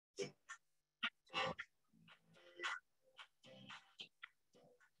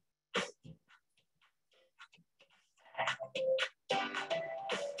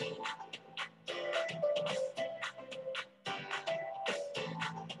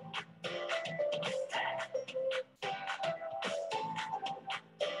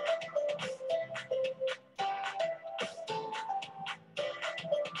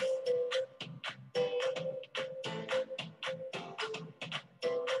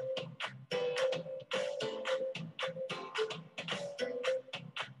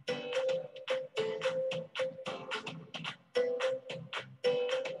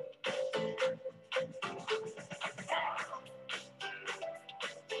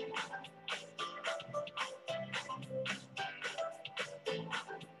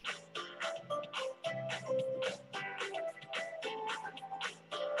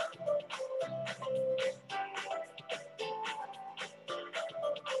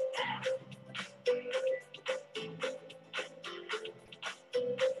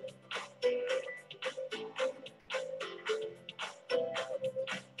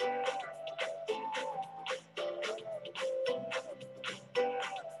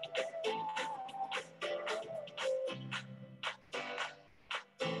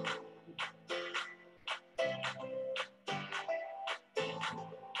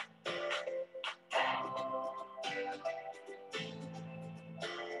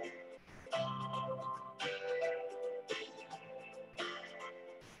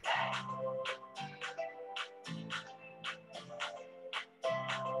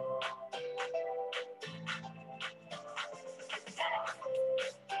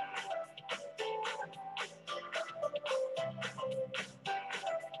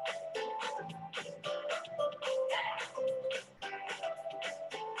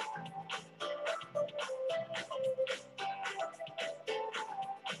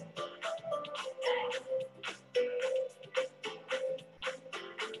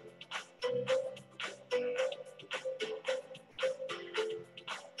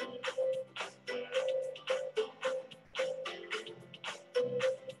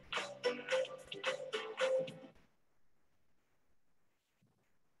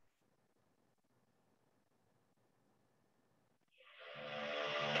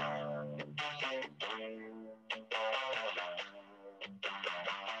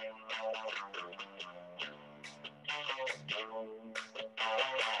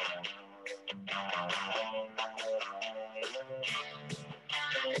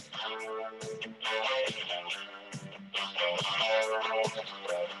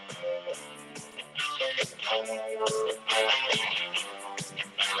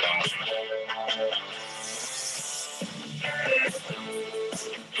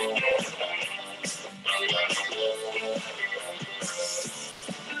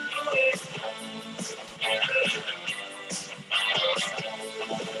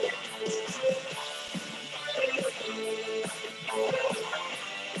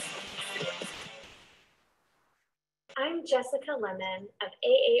I'm Jessica Lemon of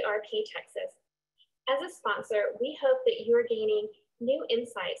AARP Texas. As a sponsor, we hope that you're gaining new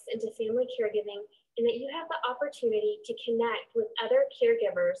insights into family caregiving and that you have the opportunity to connect with other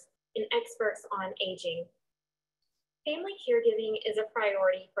caregivers and experts on aging. Family caregiving is a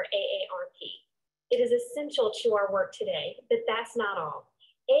priority for AARP. It is essential to our work today, but that's not all.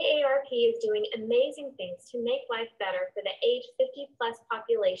 AARP is doing amazing things to make life better for the age 50+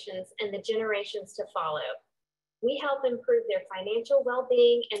 populations and the generations to follow. We help improve their financial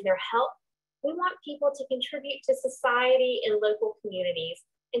well-being and their health. We want people to contribute to society and local communities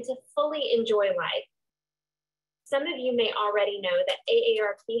and to fully enjoy life. Some of you may already know that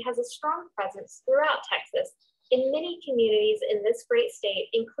AARP has a strong presence throughout Texas in many communities in this great state,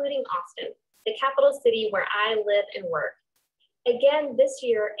 including Austin, the capital city where I live and work. Again, this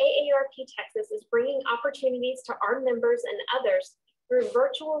year, AARP Texas is bringing opportunities to our members and others through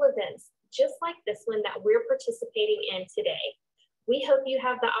virtual events, just like this one that we're participating in today. We hope you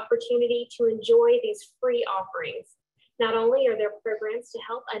have the opportunity to enjoy these free offerings. Not only are there programs to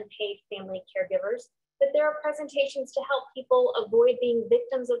help unpaid family caregivers, but there are presentations to help people avoid being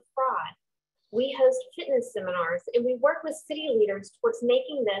victims of fraud. We host fitness seminars and we work with city leaders towards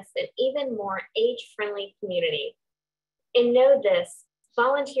making this an even more age-friendly community. And know this,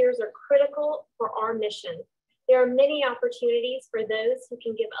 volunteers are critical for our mission. There are many opportunities for those who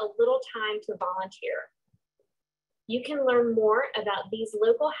can give a little time to volunteer. You can learn more about these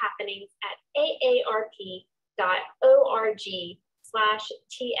local happenings at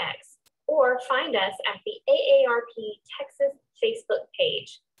aarp.org/TX or find us at the AARP Texas Facebook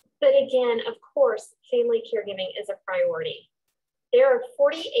page. But again, of course, family caregiving is a priority. There are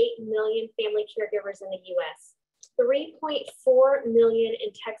 48 million family caregivers in the US, 3.4 million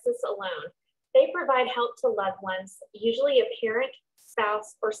in Texas alone. They provide help to loved ones, usually a parent,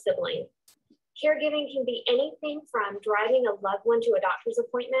 spouse, or sibling. Caregiving can be anything from driving a loved one to a doctor's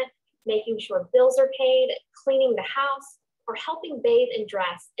appointment, making sure bills are paid, cleaning the house, or helping bathe and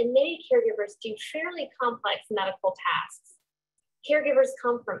dress, and many caregivers do fairly complex medical tasks. Caregivers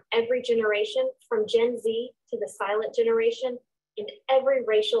come from every generation, from Gen Z to the silent generation, and every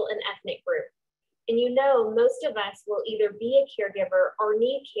racial and ethnic group. And you know, most of us will either be a caregiver or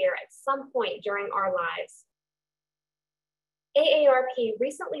need care at some point during our lives. AARP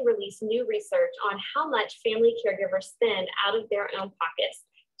recently released new research on how much family caregivers spend out of their own pockets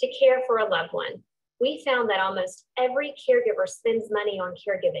to care for a loved one. We found that almost every caregiver spends money on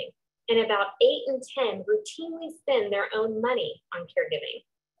caregiving, and about 8 in 10 routinely spend their own money on caregiving.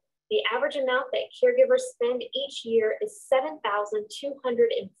 The average amount that caregivers spend each year is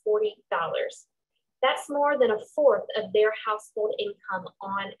 $7,240. That's more than a fourth of their household income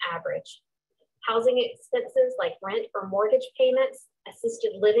on average. Housing expenses like rent or mortgage payments,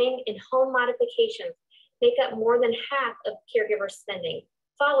 assisted living, and home modifications make up more than half of caregiver spending,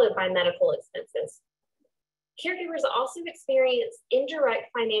 followed by medical expenses. Caregivers also experience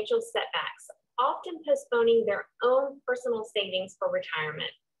indirect financial setbacks, often postponing their own personal savings for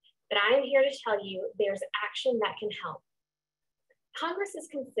retirement. But I am here to tell you there's action that can help. Congress is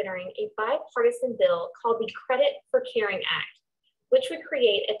considering a bipartisan bill called the Credit for Caring Act, which would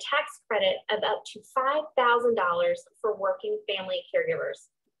create a tax credit of up to $5,000 for working family caregivers.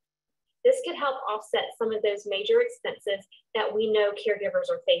 This could help offset some of those major expenses that we know caregivers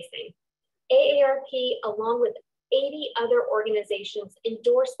are facing. AARP, along with 80 other organizations,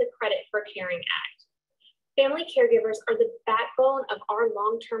 endorse the Credit for Caring Act. Family caregivers are the backbone of our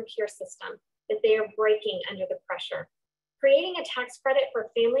long-term care system, but they are breaking under the pressure. Creating a tax credit for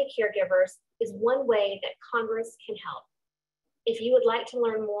family caregivers is one way that Congress can help. If you would like to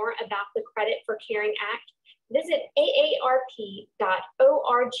learn more about the Credit for Caring Act, visit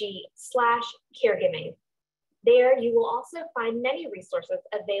aarp.org/caregiving. There, you will also find many resources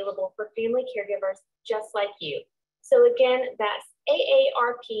available for family caregivers just like you. So again, that's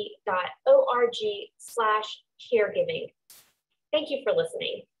aarp.org/caregiving. Thank you for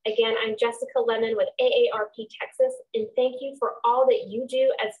listening. Again, I'm Jessica Lemon with AARP Texas, and thank you for all that you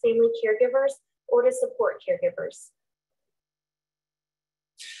do as family caregivers or to support caregivers.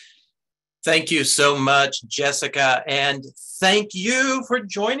 Thank you so much, Jessica, and thank you for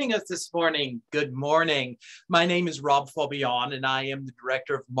joining us this morning. Good morning. My name is Rob Fabian, and I am the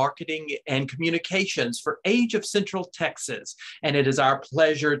Director of Marketing and Communications for Age of Central Texas. And it is our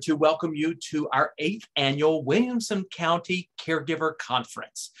pleasure to welcome you to our 8th annual Williamson County Caregiver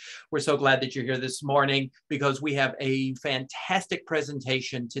Conference. We're so glad that you're here this morning because we have a fantastic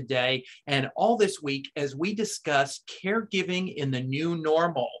presentation today and all this week as we discuss caregiving in the new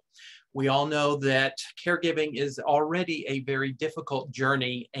normal. We all know that caregiving is already a very difficult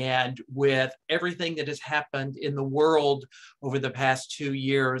journey, and with everything that has happened in the world over the past 2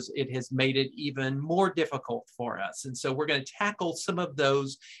 years, it has made it even more difficult for us. And so we're going to tackle some of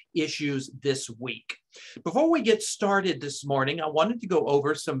those issues this week. Before we get started this morning, I wanted to go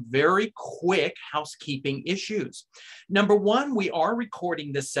over some very quick housekeeping issues. Number one, we are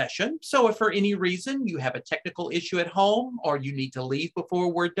recording this session. So if for any reason you have a technical issue at home or you need to leave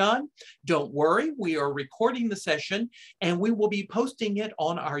before we're done, don't worry, we are recording the session and we will be posting it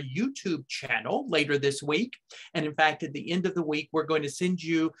on our YouTube channel later this week. And in fact, at the end of the week, we're going to send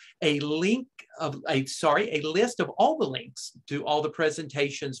you a list of all the links to all the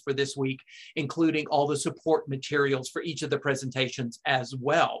presentations for this week, including all the support materials for each of the presentations as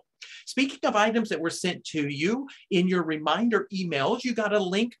well. Speaking of items that were sent to you, in your reminder emails, you got a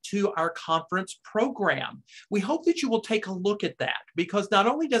link to our conference program. We hope that you will take a look at that because not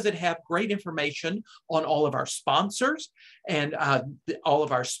only does it have great information on all of our sponsors and all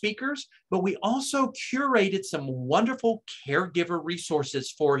of our speakers, but we also curated some wonderful caregiver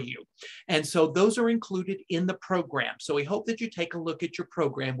resources for you. And so those are included in the program. So we hope that you take a look at your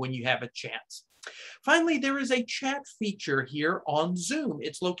program when you have a chance. Finally, there is a chat feature here on Zoom.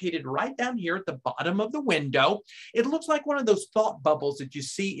 It's located right down here at the bottom of the window. It looks like one of those thought bubbles that you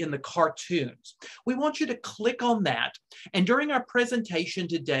see in the cartoons. We want you to click on that. And during our presentation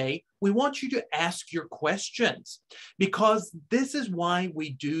today, we want you to ask your questions because this is why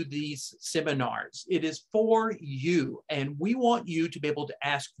we do these seminars. It is for you, and we want you to be able to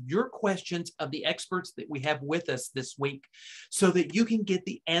ask your questions of the experts that we have with us this week so that you can get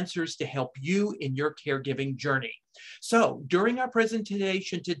the answers to help you in your caregiving journey. So during our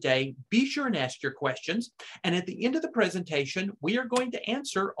presentation today, be sure and ask your questions. And at the end of the presentation, we are going to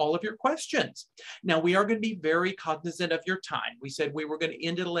answer all of your questions. Now, we are going to be very cognizant of your time. We said we were going to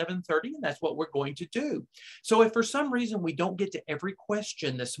end at 11:30, and that's what we're going to do. So if for some reason we don't get to every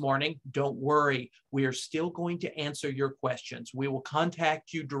question this morning, don't worry. We are still going to answer your questions. We will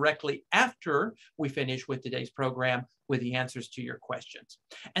contact you directly after we finish with today's program with the answers to your questions.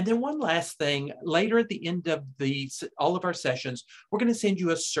 And then one last thing, later at the end of all of our sessions, we're going to send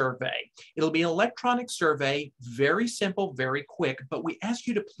you a survey. It'll be an electronic survey, very simple, very quick, but we ask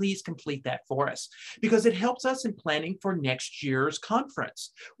you to please complete that for us because it helps us in planning for next year's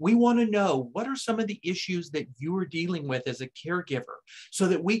conference. We want to know what are some of the issues that you are dealing with as a caregiver so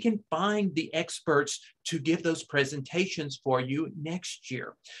that we can find the experts to give those presentations for you next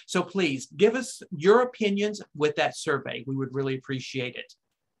year. So please give us your opinions with that survey. We would really appreciate it.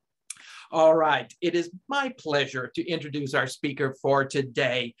 All right, it is my pleasure to introduce our speaker for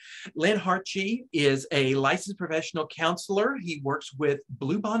today. Lynn Hartje is a licensed professional counselor. He works with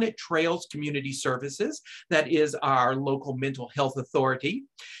Bluebonnet Trails Community Services. That is our local mental health authority.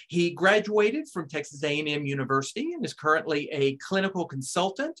 He graduated from Texas A&M University and is currently a clinical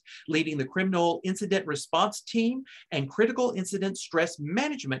consultant leading the Criminal Incident Response Team and Critical Incident Stress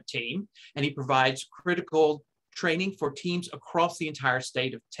Management Team. And he provides critical training for teams across the entire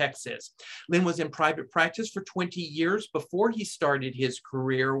state of Texas. Lynn was in private practice for 20 years before he started his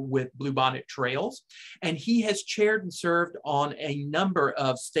career with Bluebonnet Trails, and he has chaired and served on a number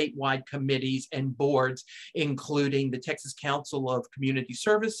of statewide committees and boards, including the Texas Council of Community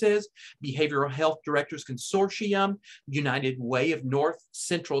Services, Behavioral Health Directors Consortium, United Way of North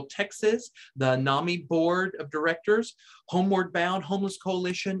Central Texas, the NAMI Board of Directors, Homeward Bound Homeless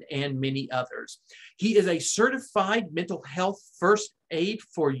Coalition, and many others. He is a certified mental health first aid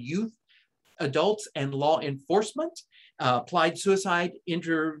for youth, adults, and law enforcement, applied suicide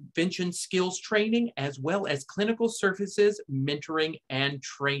intervention skills training, as well as clinical services, mentoring, and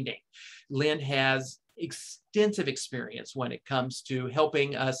training. Lynn has extensive experience when it comes to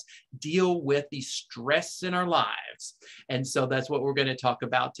helping us deal with the stress in our lives. And so that's what we're going to talk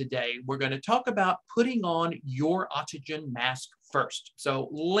about today. We're going to talk about putting on your oxygen mask first. So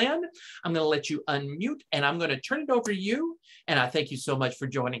Lynn, I'm going to let you unmute and I'm going to turn it over to you. And I thank you so much for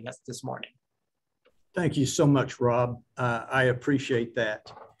joining us this morning. Thank you so much, Rob. I appreciate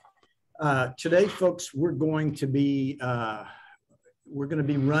that. Today, folks, we're going to be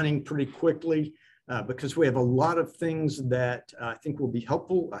running pretty quickly. because we have a lot of things that I think will be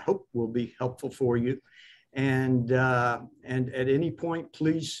helpful. I hope will be helpful for you. And at any point,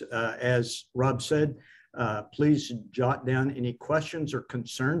 please, as Rob said, please jot down any questions or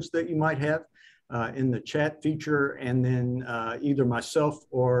concerns that you might have in the chat feature, and then either myself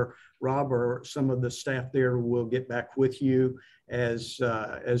or Rob or some of the staff there will get back with you as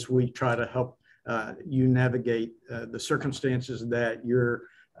we try to help you navigate the circumstances that you're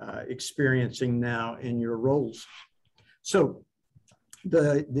experiencing now in your roles. So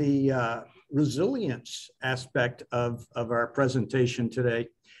the resilience aspect of our presentation today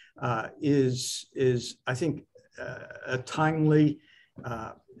is I think a timely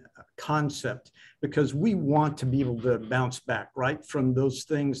concept, because we want to be able to bounce back, right, from those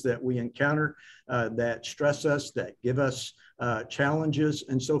things that we encounter that stress us, that give us challenges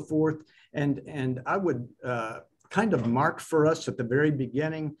and so forth. And I would kind of mark for us at the very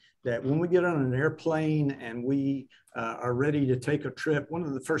beginning that when we get on an airplane and we are ready to take a trip, one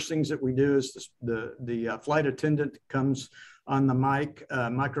of the first things that we do is the flight attendant comes on the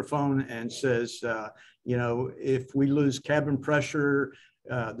microphone and says, you know, if we lose cabin pressure,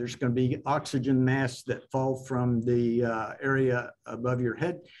 there's going to be oxygen masks that fall from the area above your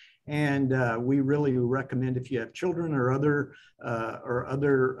head. And we really recommend, if you have children or other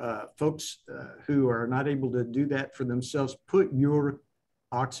folks who are not able to do that for themselves, put your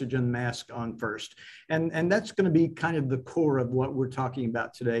oxygen mask on first. And that's going to be kind of the core of what we're talking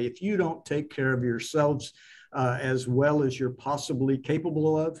about today. If you don't take care of yourselves as well as you're possibly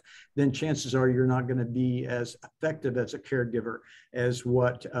capable of, then chances are you're not going to be as effective as a caregiver as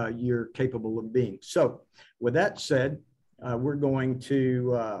what you're capable of being. So with that said, we're going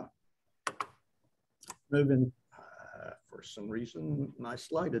to move in. For some reason, my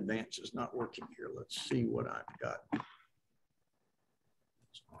slide advance is not working here. Let's see what I've got.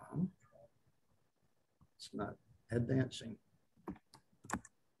 It's not advancing.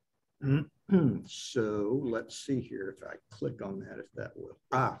 So let's see here if I click on that, if that will.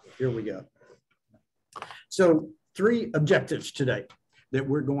 Here we go. So 3 objectives today that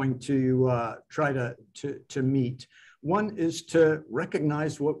we're going to try to meet. One is to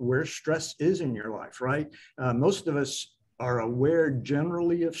recognize where stress is in your life, right? Most of us are aware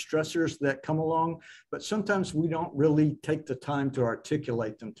generally of stressors that come along, but sometimes we don't really take the time to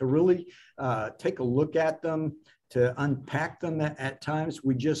articulate them, to really take a look at them, to unpack them. At times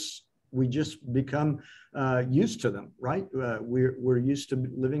we just become used to them, right? We're used to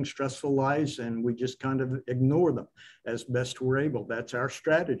living stressful lives, and we just kind of ignore them as best we're able. That's our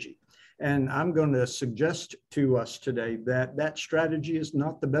strategy. And I'm going to suggest to us today that that strategy is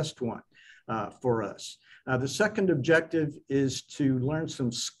not the best one for us. The second objective is to learn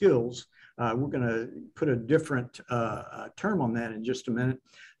some skills. We're going to put a different term on that in just a minute,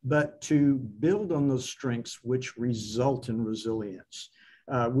 but to build on those strengths which result in resilience.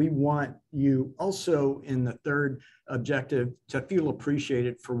 We want you also, in the third objective, to feel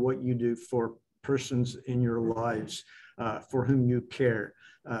appreciated for what you do for persons in your lives for whom you care.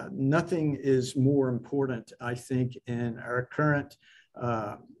 Nothing is more important, I think, in our current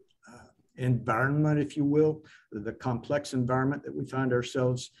environment, if you will, the complex environment that we find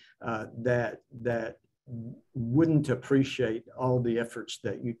ourselves, that wouldn't appreciate all the efforts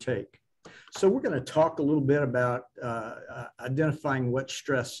that you take. So we're going to talk a little bit about identifying what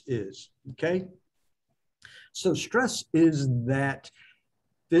stress is, okay? So stress is that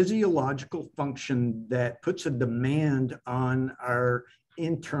physiological function that puts a demand on our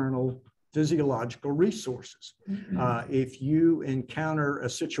internal physiological resources. If you encounter a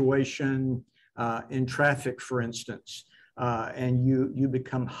situation in traffic, for instance, and you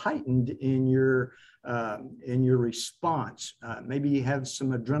become heightened in your response, maybe you have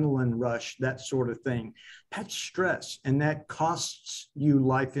some adrenaline rush, that sort of thing, that's stress, and that costs you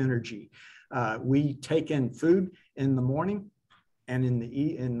life energy. We take in food in the morning and in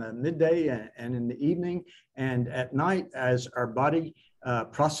the midday and in the evening, and at night, as our body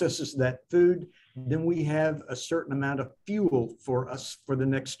processes that food, then we have a certain amount of fuel for us for the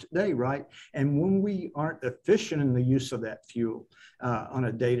next day, right? And when we aren't efficient in the use of that fuel on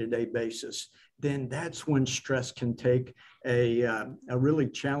a day-to-day basis, then that's when stress can take a really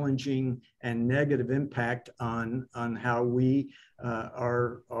challenging and negative impact on how we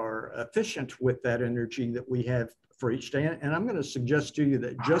are efficient with that energy that we have for each day. And I'm going to suggest to you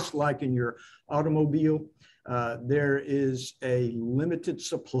that just like in your automobile, there is a limited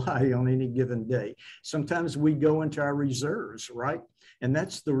supply on any given day. Sometimes we go into our reserves, right? And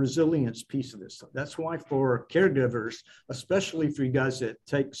that's the resilience piece of this. That's why for caregivers, especially for you guys that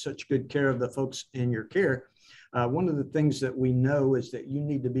take such good care of the folks in your care, One of the things that we know is that you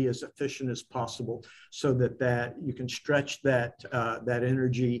need to be as efficient as possible so that you can stretch that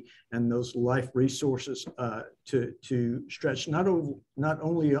energy and those life resources to stretch not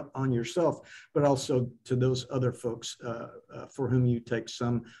only on yourself, but also to those other folks for whom you take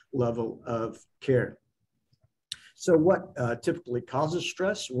some level of care. So what typically causes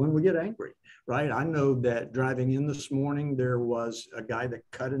stress? When we get angry, right? I know that driving in this morning, there was a guy that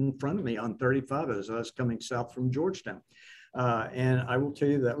cut in front of me on 35 as I was coming south from Georgetown. And I will tell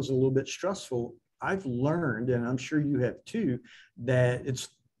you that was a little bit stressful. I've learned, and I'm sure you have too, that it's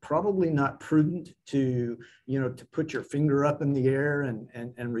probably not prudent to put your finger up in the air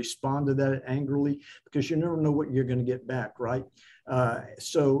and respond to that angrily, because you never know what you're going to get back, right?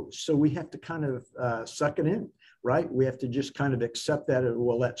 So we have to kind of suck it in. Right, we have to just kind of accept that.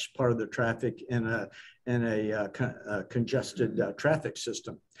 Well, that's part of the traffic in a congested traffic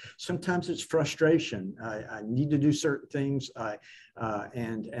system. Sometimes it's frustration. I need to do certain things,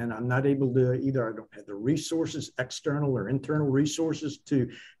 and I'm not able to either. I don't have the resources, external or internal resources, to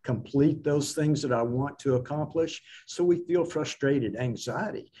complete those things that I want to accomplish. So we feel frustrated.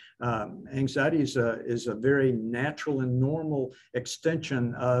 Anxiety. Anxiety is a very natural and normal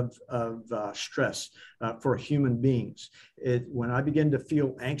extension of stress for human beings. When I begin to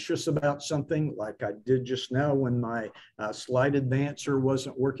feel anxious about something, like I did just now when my slide advancer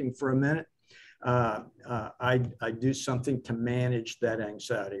wasn't working for a minute, I do something to manage that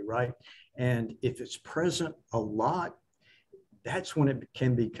anxiety, right? And if it's present a lot, that's when it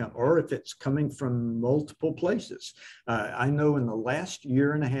can become, or if it's coming from multiple places. I know in the last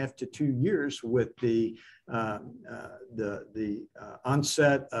year and a half to 2 years, with the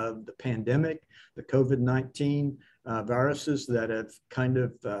onset of the pandemic, the COVID-19 viruses that have kind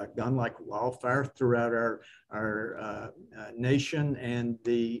of gone like wildfire throughout our nation and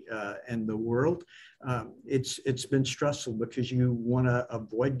the world. It's been stressful because you want to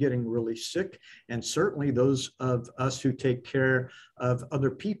avoid getting really sick, and certainly those of us who take care of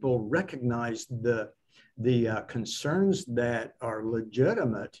other people recognize the concerns that are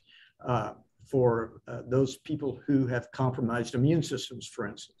legitimate for those people who have compromised immune systems, for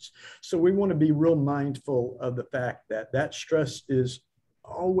instance. So we want to be real mindful of the fact that stress is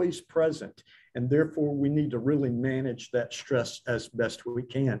always present, and therefore we need to really manage that stress as best we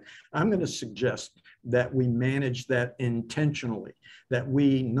can. I'm going to suggest that we manage that intentionally, that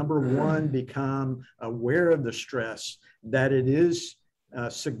we, number one, become aware of the stress, that it is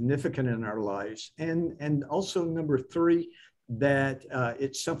significant in our lives, and also number three, that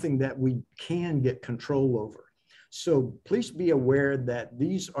it's something that we can get control over. So please be aware that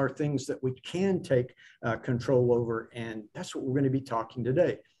these are things that we can take control over, and that's what we're going to be talking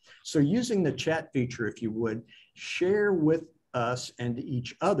today. So using the chat feature, if you would, share with us and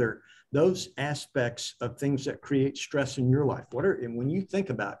each other those aspects of things that create stress in your life. And when you think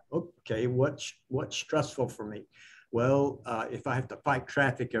about, okay, what's stressful for me? Well, if I have to fight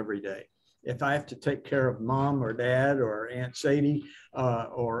traffic every day, if I have to take care of mom or dad or Aunt Sadie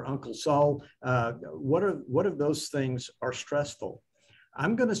or Uncle Saul, what of those things are stressful?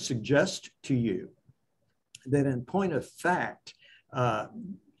 I'm going to suggest to you that in point of fact,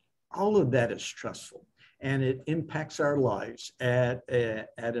 all of that is stressful, and it impacts our lives at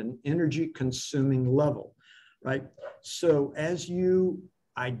an energy consuming level, right? So as you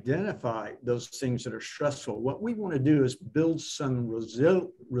identify those things that are stressful, what we want to do is build some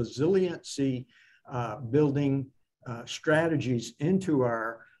resiliency building strategies into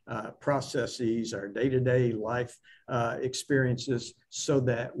our processes, our day-to-day life experiences, so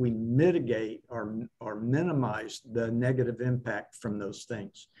that we mitigate or minimize the negative impact from those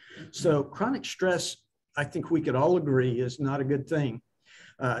things. So chronic stress, I think we could all agree, is not a good thing.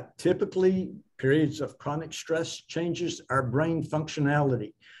 Typically, periods of chronic stress changes our brain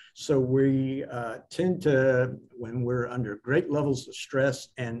functionality. So we tend to, when we're under great levels of stress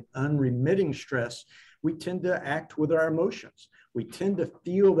and unremitting stress, we tend to act with our emotions. We tend to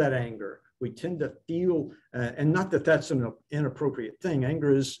feel that anger. We tend to feel, and not that that's an inappropriate thing.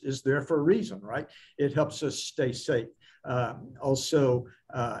 Anger is there for a reason, right? It helps us stay safe. Also,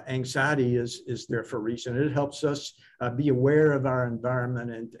 anxiety is there for a reason. It helps us be aware of our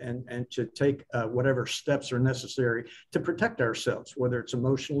environment and to take whatever steps are necessary to protect ourselves, whether it's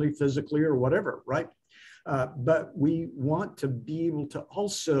emotionally, physically, or whatever, right? But we want to be able to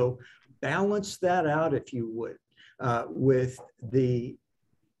also balance that out, if you would, with the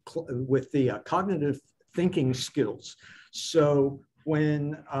cognitive thinking skills. So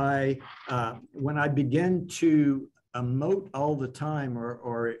when I begin to emote all the time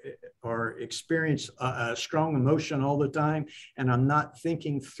or experience a strong emotion all the time, and I'm not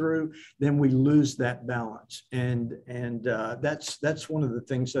thinking through, then we lose that balance. And that's one of the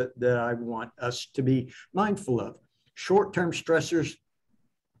things that I want us to be mindful of. Short-term stressors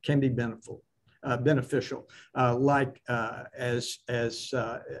can be beneficial. As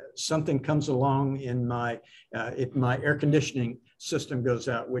something comes along in my, if my air conditioning system goes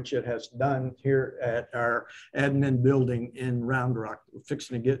out, which it has done here at our admin building in Round Rock, we're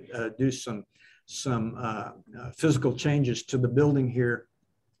fixing to do some physical changes to the building here.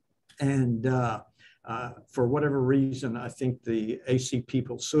 And for whatever reason, I think the AC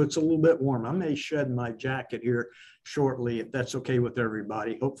people, so it's a little bit warm. I may shed my jacket here shortly, if that's okay with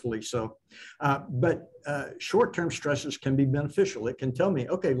everybody, hopefully so. But short-term stresses can be beneficial. It can tell me,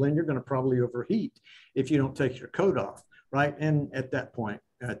 okay, Lynn, you're gonna probably overheat if you don't take your coat off, right? And at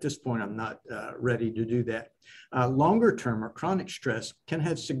this point, I'm not ready to do that. Longer term or chronic stress can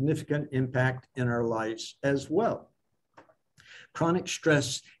have significant impact in our lives as well. Chronic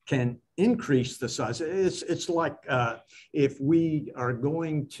stress can increase the size. It's like if we are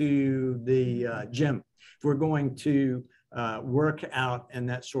going to the gym, if we're going to work out and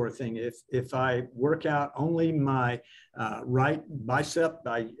that sort of thing. If I work out only my right bicep,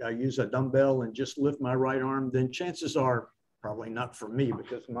 I use a dumbbell and just lift my right arm, then chances are, probably not for me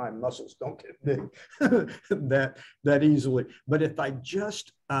because my muscles don't get big that easily. But if I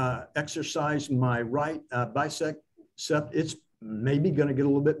just exercise my right bicep, it's maybe going to get a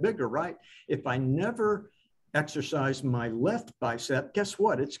little bit bigger, right? If I never exercise my left bicep, guess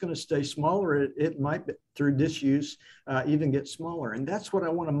what? It's going to stay smaller. It might, through disuse, even get smaller. And that's what I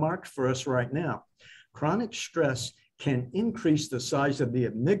want to mark for us right now. Chronic stress can increase the size of the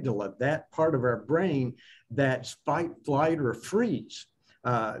amygdala, that part of our brain that's fight, flight, or freeze,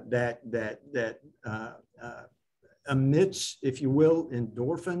 that emits, if you will,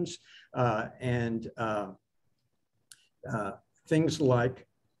 endorphins and things like,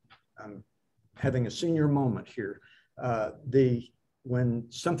 I'm having a senior moment here. When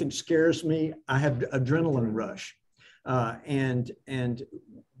something scares me, I have adrenaline rush, and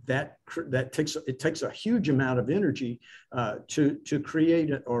that takes a huge amount of energy to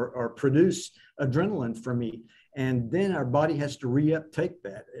create or produce adrenaline for me. And then our body has to reuptake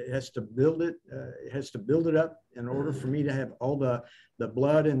that. It has to build it. It has to build it up in order for me to have all the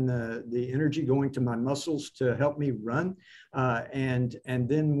blood and the energy going to my muscles to help me run. And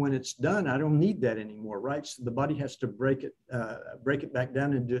then when it's done, I don't need that anymore, right? So the body has to break it back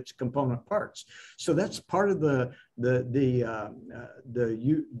down into its component parts. So that's part of the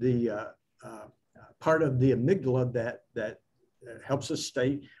part of the amygdala that helps us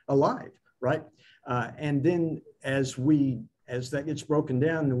stay alive, right? And then as that gets broken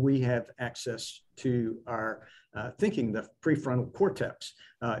down, then we have access to our thinking, the prefrontal cortex,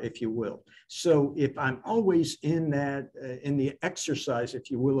 if you will. So if I'm always in the exercise, if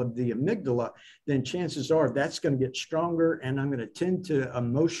you will, of the amygdala, then chances are that's going to get stronger, and I'm going to tend to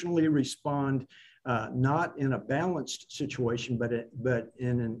emotionally respond not in a balanced situation, but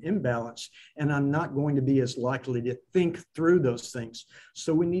in an imbalance, and I'm not going to be as likely to think through those things.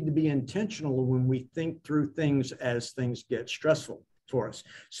 So we need to be intentional when we think through things as things get stressful for us.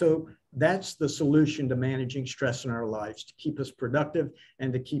 So that's the solution to managing stress in our lives, to keep us productive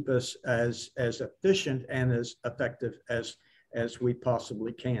and to keep us as efficient and as effective as we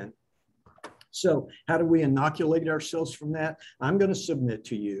possibly can. So how do we inoculate ourselves from that? I'm going to submit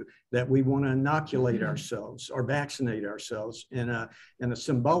to you that we want to inoculate ourselves or vaccinate ourselves in a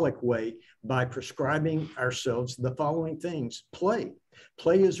symbolic way by prescribing ourselves the following things. Play.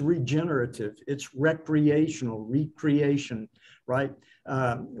 Play is regenerative. It's recreational, recreation, right?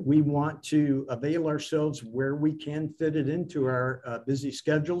 We want to avail ourselves where we can fit it into our busy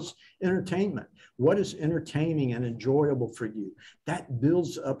schedules. Entertainment. What is entertaining and enjoyable for you? That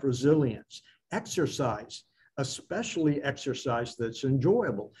builds up resilience. Exercise, especially exercise that's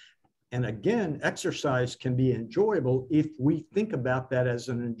enjoyable. And again, exercise can be enjoyable if we think about that as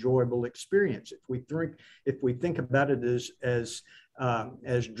an enjoyable experience. If we think about it as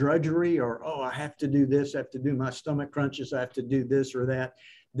drudgery, or, oh, I have to do this, I have to do my stomach crunches, I have to do this or that,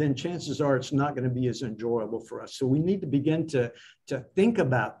 then chances are it's not going to be as enjoyable for us. So we need to begin to think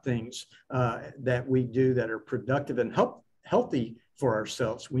about things that we do that are productive and healthy for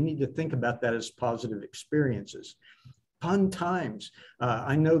ourselves. We need to think about that as positive experiences. Fun times.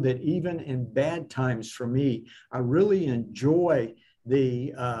 I know that even in bad times for me, I really enjoy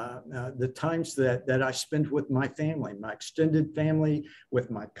the times that I spend with my family, my extended family,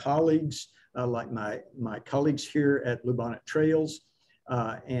 with my colleagues, like my colleagues here at Bluebonnet Trails.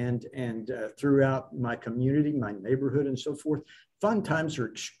 and throughout my community, my neighborhood, and so forth. Fun times are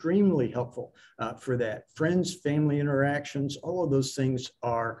extremely helpful for that. Friends, family interactions, all of those things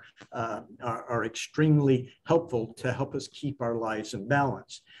are extremely helpful to help us keep our lives in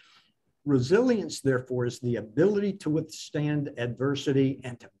balance. Resilience, therefore, is the ability to withstand adversity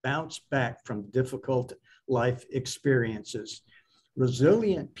and to bounce back from difficult life experiences.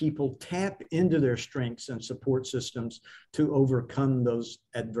 Resilient people tap into their strengths and support systems to overcome those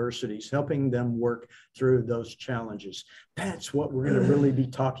adversities, helping them work through those challenges. That's what we're going to really be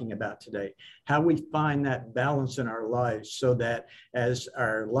talking about today, how we find that balance in our lives so that as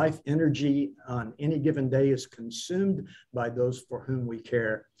our life energy on any given day is consumed by those for whom we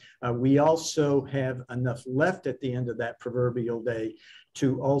care, we also have enough left at the end of that proverbial day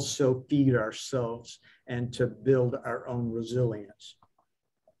to also feed ourselves and to build our own resilience.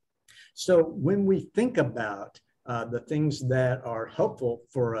 So when we think about the things that are helpful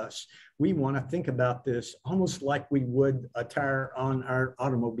for us, we want to think about this almost like we would a tire on our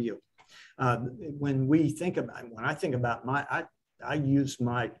automobile. When I think about I use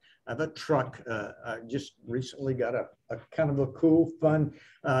I have a truck. I just recently got a kind of a cool, fun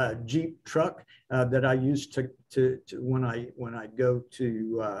Jeep truck that I use to when I go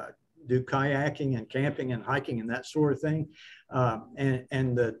to do kayaking and camping and hiking and that sort of thing.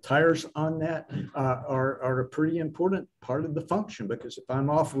 And the tires on that are a pretty important part of the function, because if I'm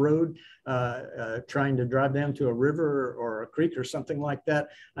off road trying to drive down to a river or a creek or something like that,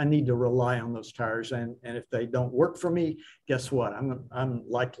 I need to rely on those tires. And if they don't work for me, guess what? I'm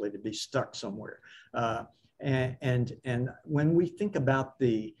likely to be stuck somewhere. And when we think about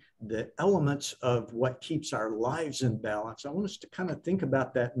the elements of what keeps our lives in balance, I want us to kind of think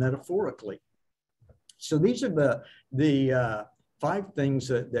about that metaphorically. So these are the 5 things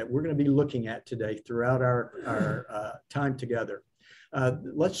that we're going to be looking at today throughout our time together.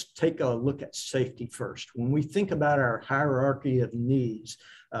 Let's take a look at safety first. When we think about our hierarchy of needs,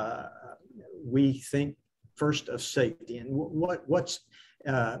 we think first of safety. And what's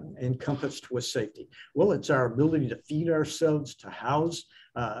encompassed with safety? Well, it's our ability to feed ourselves, to house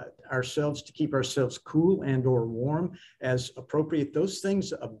ourselves, to keep ourselves cool and or warm as appropriate. Those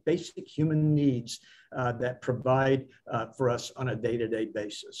things are basic human needs that provide for us on a day-to-day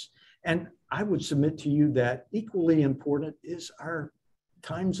basis. And I would submit to you that equally important is our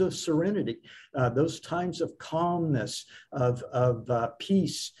times of serenity, those times of calmness, of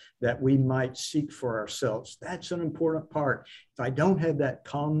peace that we might seek for ourselves. That's an important part. If I don't have that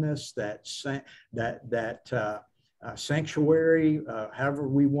calmness, that sanctuary, however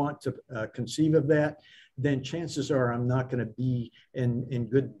we want to conceive of that, then chances are I'm not going to be in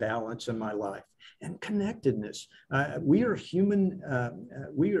good balance in my life. And connectedness. We are human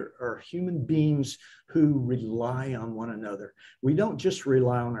beings who rely on one another. We don't just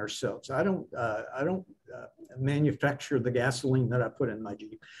rely on ourselves. I don't manufacture the gasoline that I put in my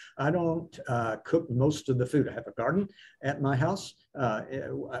Jeep. I don't cook most of the food. I have a garden at my house. I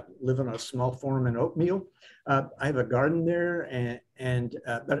live on a small farm in Oatmeal. I have a garden there,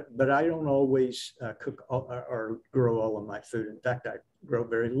 but I don't always cook or grow all of my food. In fact, I grow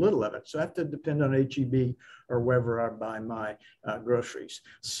very little of it. So I have to depend on HEB or wherever I buy my groceries.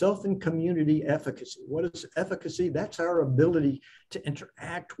 Self and community efficacy. What is efficacy? That's our ability to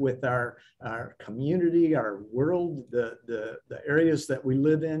interact with our community, our world, the areas that we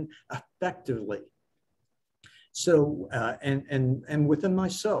live in effectively. So, and within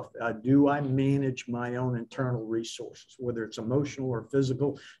myself, do I manage my own internal resources, whether it's emotional or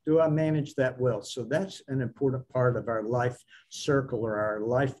physical? Do I manage that well? So that's an important part of our life circle, or our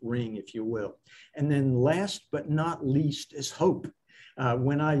life ring, if you will. And then last but not least is hope.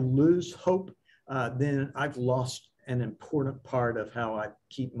 When I lose hope, then I've lost an important part of how I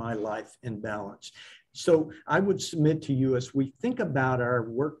keep my life in balance. So I would submit to you, as we think about our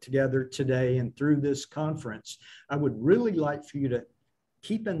work together today and through this conference, I would really like for you to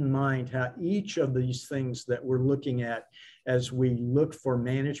keep in mind how each of these things that we're looking at, as we look for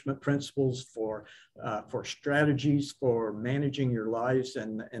management principles, for strategies for managing your lives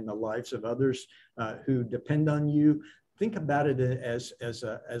and the lives of others who depend on you, think about it as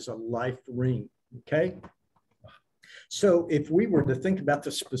a life ring, okay? So if we were to think about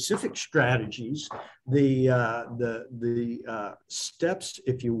the specific strategies, the steps,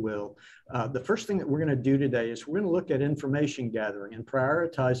 if you will, the first thing that we're going to do today is we're going to look at information gathering and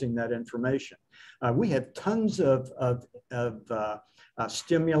prioritizing that information. We have tons of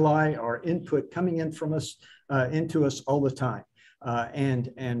stimuli or input coming in from us into us all the time.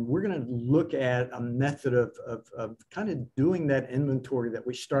 And we're going to look at a method of kind of doing that inventory that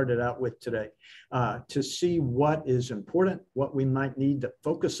we started out with today to see what is important, what we might need to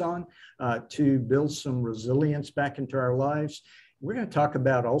focus on to build some resilience back into our lives. We're going to talk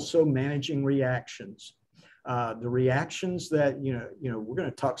about also managing reactions. The reactions that, we're going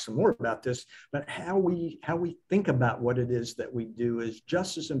to talk some more about this, but how we think about what it is that we do is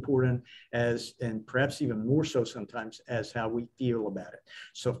just as important as, and perhaps even more so sometimes, as how we feel about it.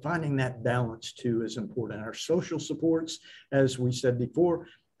 So finding that balance too is important. Our social supports, as we said before,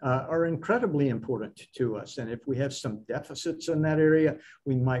 are incredibly important to us. And if we have some deficits in that area,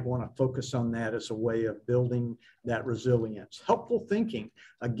 we might want to focus on that as a way of building that resilience. Helpful thinking,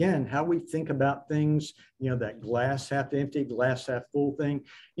 again, how we think about things, that glass half empty, glass half full thing,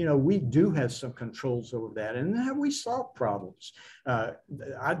 we do have some controls over that, and how we solve problems.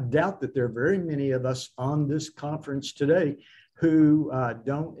 I doubt that there are very many of us on this conference today who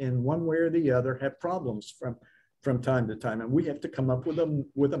don't, in one way or the other, have problems from time to time, and we have to come up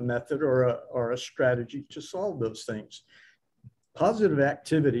with a method or a strategy to solve those things. Positive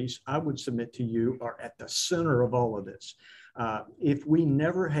activities, I would submit to you, are at the center of all of this. If we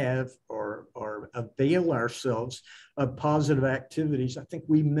never have or avail ourselves of positive activities, I think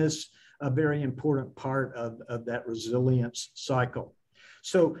we miss a very important part of that resilience cycle.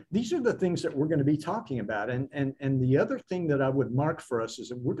 So these are the things that we're going to be talking about. And the other thing that I would mark for us is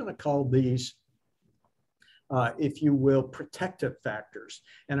that we're going to call these if you will, protective factors.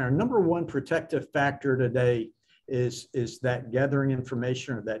 And our number one protective factor today is that gathering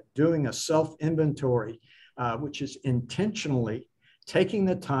information, or that doing a self-inventory, which is intentionally taking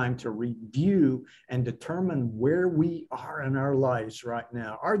the time to review and determine where we are in our lives right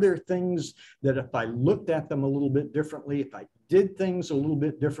now. Are there things that if I looked at them a little bit differently, if I did things a little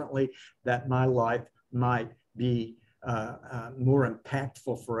bit differently, that my life might be more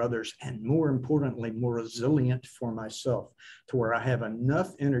impactful for others, and more importantly, more resilient for myself, to where I have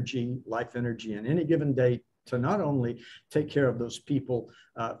enough energy, life energy in any given day to not only take care of those people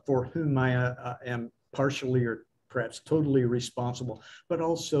for whom I am partially or perhaps totally responsible, but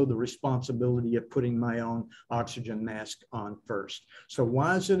also the responsibility of putting my own oxygen mask on first. So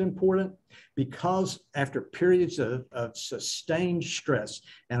why is it important? Because after periods of sustained stress,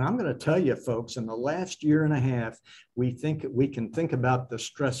 and I'm going to tell you folks, in the last year and a half, we can think about the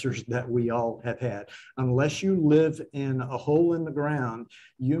stressors that we all have had. Unless you live in a hole in the ground,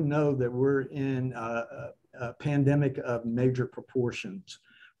 you know that we're in a pandemic of major proportions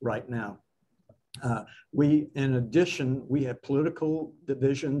right now. In addition, we have political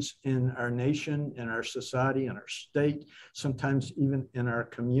divisions in our nation, in our society, in our state, sometimes even in our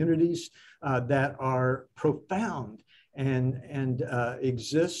communities that are profound and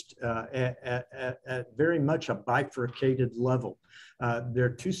exist at very much a bifurcated level. There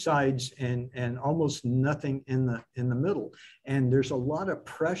are two sides and almost nothing in the middle. And there's a lot of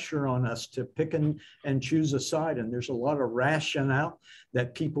pressure on us to pick and choose a side. And there's a lot of rationale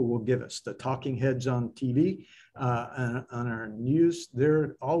that people will give us. The talking heads on TV, on our news,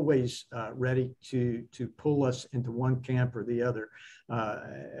 they're always ready to pull us into one camp or the other,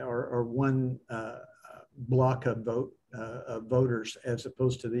 or one block of voters as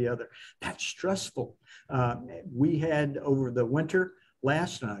opposed to the other. That's stressful. We had over the winter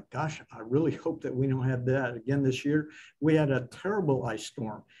last night, gosh, I really hope that we don't have that again this year. We had a terrible ice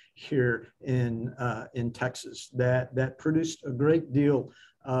storm here in Texas that produced a great deal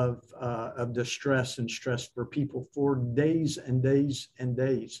of distress and stress for people for days and days and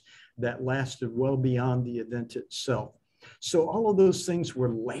days that lasted well beyond the event itself. So all of those things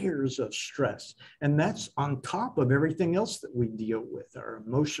were layers of stress, and that's on top of everything else that we deal with, our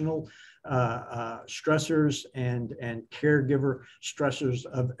emotional stressors and caregiver stressors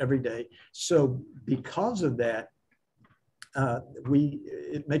of every day. So because of that,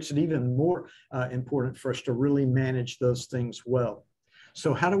 it makes it even more important for us to really manage those things well.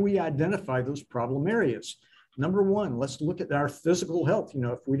 So how do we identify those problem areas? Number one, let's look at our physical health.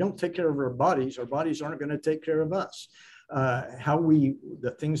 If we don't take care of our bodies aren't going to take care of us.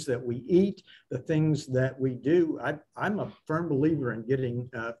 The things that we eat, the things that we do. I'm a firm believer in getting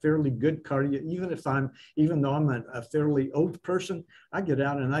fairly good cardio. Even though I'm a fairly old person, I get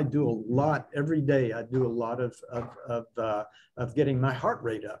out and I do a lot every day. I do a lot of getting my heart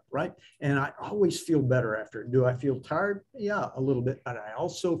rate up, right? And I always feel better after. Do I feel tired? Yeah, a little bit, but I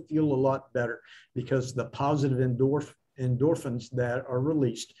also feel a lot better because the positive endorphins that are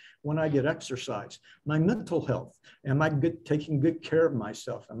released when I get exercise. My mental health, am I taking good care of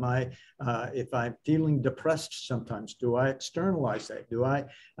myself? Am I, if I'm feeling depressed sometimes, do I externalize that? Do I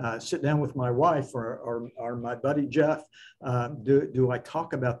sit down with my wife or my buddy Jeff? Do I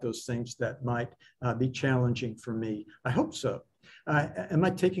talk about those things that might be challenging for me? I hope so. Am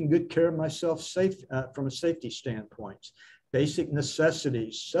I taking good care of myself from a safety standpoint? Basic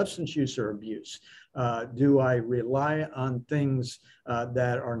necessities, substance use or abuse. Do I rely on things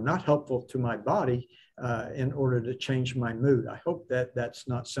that are not helpful to my body in order to change my mood? I hope that that's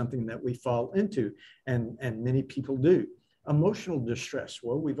not something that we fall into, and many people do. Emotional distress.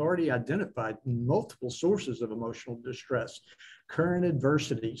 Well, we've already identified multiple sources of emotional distress. Current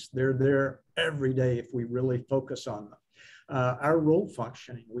adversities, they're there every day if we really focus on them. Our role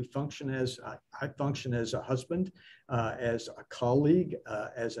functioning, I function as a husband, as a colleague,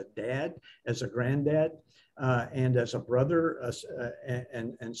 as a dad, as a granddad, and as a brother,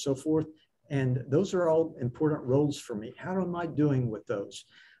 and so forth. And those are all important roles for me. How am I doing with those?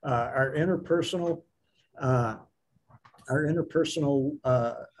 Our interpersonal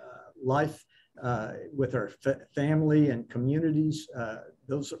life with our family and communities,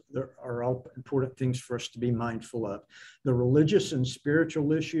 those are all important things for us to be mindful of. The religious and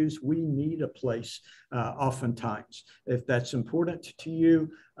spiritual issues, we need a place oftentimes. If that's important to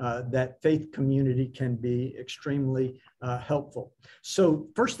you, that faith community can be extremely helpful. So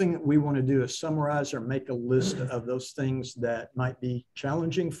first thing that we want to do is summarize or make a list of those things that might be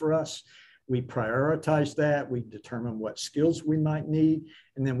challenging for us. We prioritize that, we determine what skills we might need,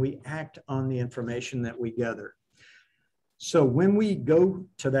 and then we act on the information that we gather. So when we go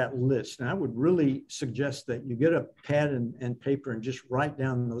to that list, and I would really suggest that you get a pad and paper and just write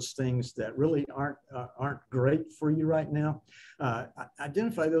down those things that really aren't great for you right now.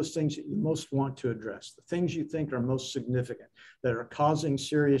 Identify those things that you most want to address, the things you think are most significant, that are causing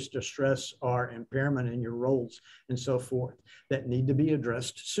serious distress or impairment in your roles and so forth, that need to be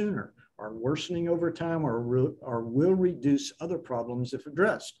addressed sooner, are worsening over time, or will reduce other problems if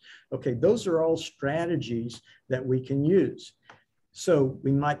addressed. Okay, those are all strategies that we can use. So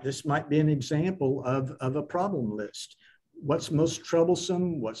this might be an example of a problem list. What's most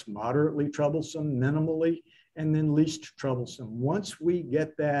troublesome, what's moderately troublesome, minimally, and then least troublesome. Once we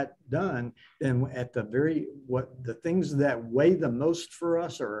get that done, then at the things that weigh the most for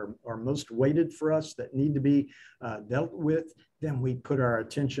us or are most weighted for us that need to be dealt with, then we put our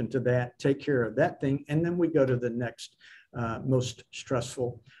attention to that, take care of that thing, and then we go to the next most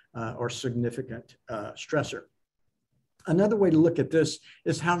stressful or significant stressor. Another way to look at this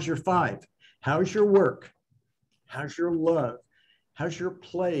is, how's your 5? How's your work? How's your love? How's your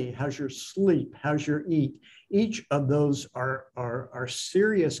play? How's your sleep? How's your eat? Each of those are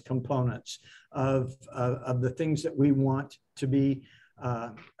serious components of the things that we want to be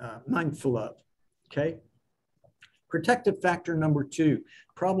mindful of, okay? Protective factor number 2,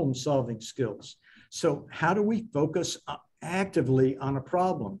 problem-solving skills. So how do we focus actively on a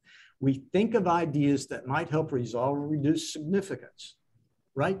problem? We think of ideas that might help resolve or reduce significance,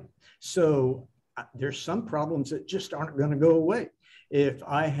 right? So there's some problems that just aren't going to go away. If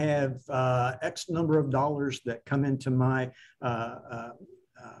I have X number of dollars that come into my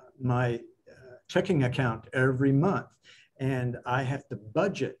checking account every month, and I have to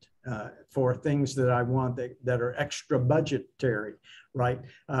budget for things that I want that are extra budgetary, right?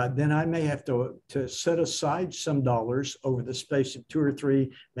 Then I may have to set aside some dollars over the space of 2 or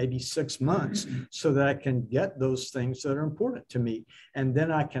 3, maybe 6 months, so that I can get those things that are important to me. And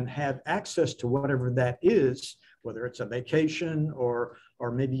then I can have access to whatever that is, whether it's a vacation or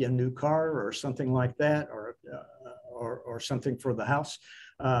maybe a new car or something like that, or something for the house.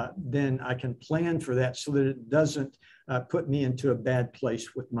 Then I can plan for that so that it doesn't put me into a bad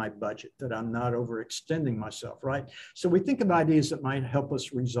place with my budget, that I'm not overextending myself, right? So we think of ideas that might help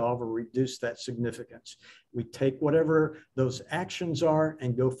us resolve or reduce that significance. We take whatever those actions are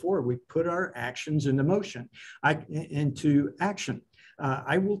and go forward. We put our actions into motion, into action.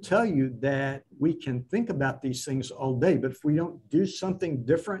 I will tell you that we can think about these things all day, but if we don't do something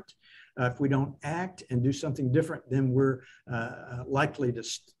different, if we don't act and do something different, then we're likely to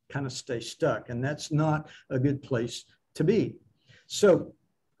kind of stay stuck. And that's not a good place to be. So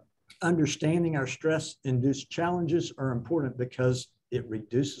understanding our stress-induced challenges are important because it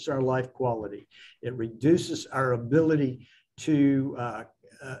reduces our life quality. It reduces our ability to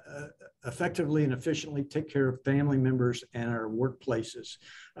effectively and efficiently take care of family members and our workplaces.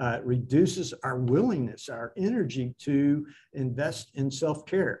 It reduces our willingness, our energy to invest in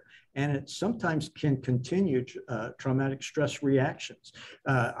self-care. and it sometimes can continue traumatic stress reactions.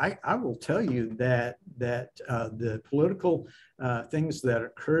 I will tell you that the political things that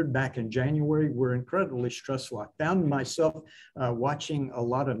occurred back in January were incredibly stressful. I found myself watching a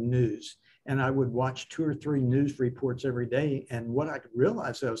lot of news, and I would watch 2 or 3 news reports every day. And what I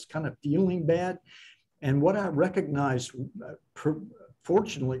realized, I was kind of feeling bad. And what I recognized,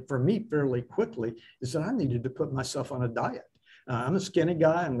 fortunately for me, fairly quickly, is that I needed to put myself on a diet. I'm a skinny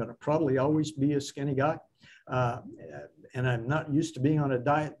guy. I'm going to probably always be a skinny guy. And I'm not used to being on a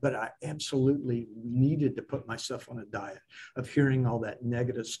diet, but I absolutely needed to put myself on a diet of hearing all that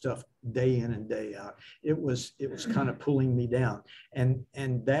negative stuff day in and day out. It was kind of pulling me down. And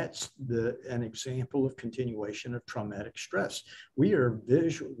that's an example of continuation of traumatic stress. We are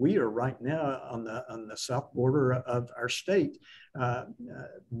right now on the south border of our state,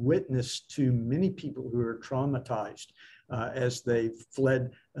 witness to many people who are traumatized as they've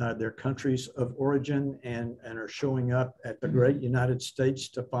fled their countries of origin and are showing up at the great United States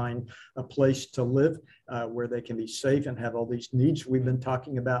to find a place to live where they can be safe and have all these needs we've been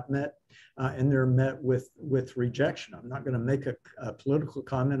talking about met. And they're met with rejection. I'm not going to make a political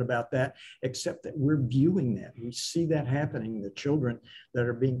comment about that, except that we're viewing that. We see that happening, the children that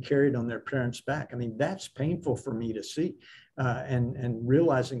are being carried on their parents' back. I mean, that's painful for me to see. And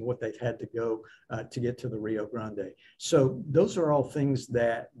realizing what they've had to go to get to the Rio Grande. So those are all things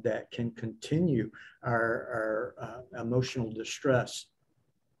that can continue our emotional distress.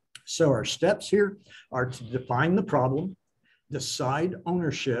 So our steps here are to define the problem, decide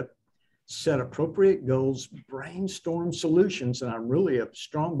ownership, set appropriate goals, brainstorm solutions, and I'm really a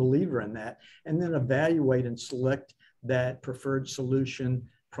strong believer in that, and then evaluate and select that preferred solution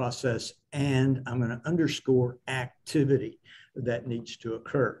process, and I'm going to underscore activity that needs to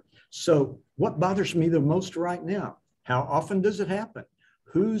occur. So what bothers me the most right now? How often does it happen?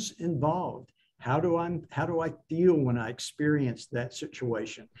 Who's involved? How do I feel when I experience that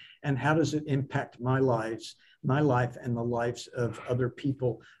situation? And how does it impact my life and the lives of other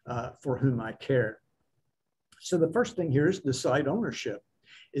people for whom I care? So the first thing here is decide ownership.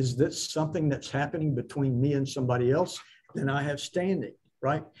 Is this something that's happening between me and somebody else? Then I have standing.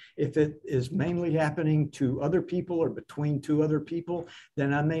 Right? If it is mainly happening to other people or between 2 other people,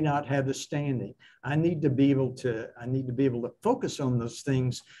 then I may not have the standing. I need to be able to focus on those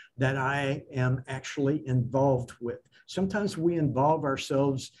things that I am actually involved with. Sometimes we involve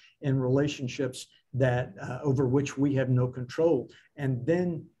ourselves in relationships that over which we have no control. And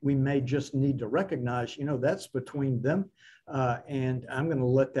then we may just need to recognize, that's between them. And I'm going to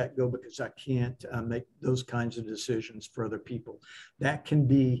let that go because I can't make those kinds of decisions for other people. That can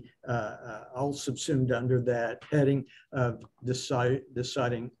be all subsumed under that heading of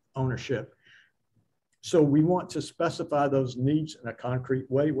deciding ownership. So we want to specify those needs in a concrete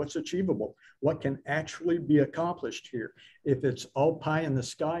way. What's achievable? What can actually be accomplished here? If it's all pie in the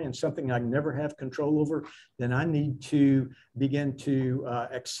sky and something I never have control over, then I need to begin to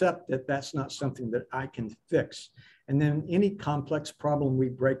accept that that's not something that I can fix. And then any complex problem, we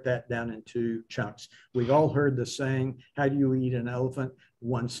break that down into chunks. We've all heard the saying, how do you eat an elephant?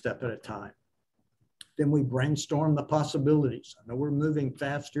 1 step at a time. Then we brainstorm the possibilities. I know we're moving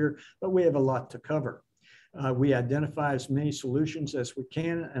fast here, but we have a lot to cover. We identify as many solutions as we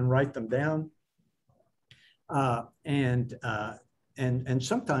can and write them down. And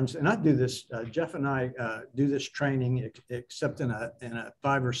sometimes, and I do this, Jeff and I do this training, except in a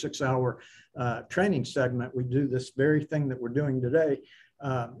 5 or 6 hour training segment. We do this very thing that we're doing today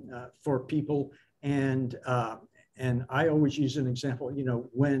for people. And I always use an example,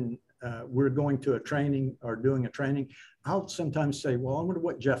 when we're going to a training or doing a training, I'll sometimes say, well, I wonder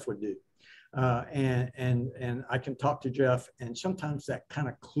what Jeff would do. And I can talk to Jeff, and sometimes that kind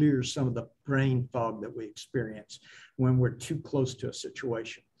of clears some of the brain fog that we experience when we're too close to a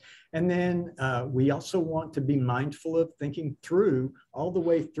situation. And then we also want to be mindful of thinking through all the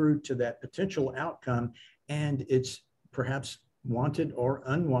way through to that potential outcome and its perhaps wanted or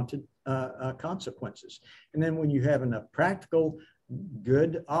unwanted consequences. And then when you have enough practical,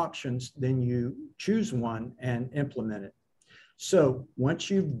 good options, then you choose one and implement it. So once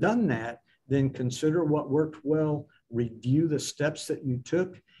you've done that, then consider what worked well, review the steps that you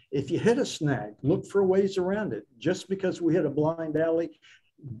took. If you hit a snag, look for ways around it. Just because we hit a blind alley,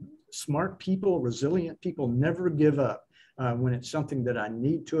 smart people, resilient people never give up. When it's something that I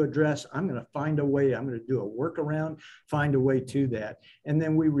need to address, I'm going to find a way. I'm going to do a workaround, find a way to that. And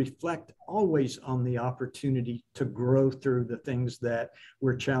then we reflect always on the opportunity to grow through the things that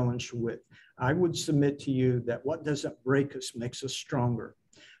we're challenged with. I would submit to you that what doesn't break us makes us stronger.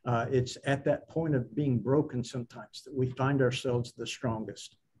 It's at that point of being broken sometimes that we find ourselves the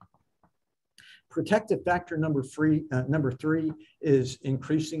strongest. Protective factor number three is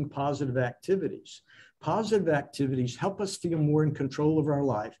increasing positive activities. Positive activities help us feel more in control of our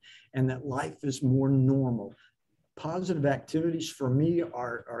life and that life is more normal. Positive activities for me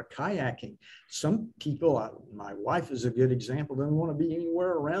are kayaking. Some people, my wife is a good example, doesn't want to be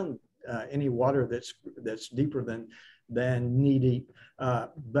anywhere around any water that's deeper than knee deep.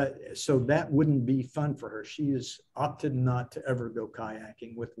 But so that wouldn't be fun for her. She has opted not to ever go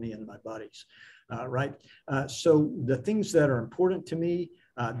kayaking with me and my buddies, right? So the things that are important to me,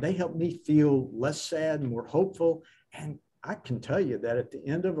 they help me feel less sad, more hopeful. And I can tell you that at the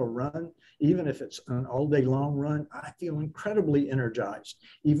end of a run, even if it's an all day long run, I feel incredibly energized,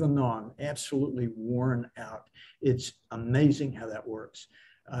 even though I'm absolutely worn out. It's amazing how that works.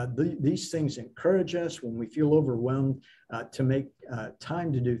 These things encourage us when we feel overwhelmed to make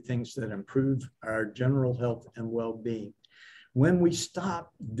time to do things that improve our general health and well-being. When we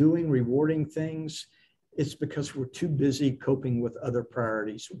stop doing rewarding things, it's because we're too busy coping with other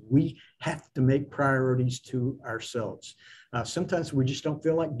priorities. We have to make priorities to ourselves. Sometimes we just don't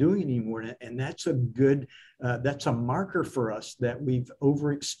feel like doing anymore. And that's that's a marker for us that we've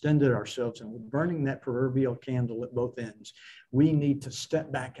overextended ourselves and we're burning that proverbial candle at both ends. We need to step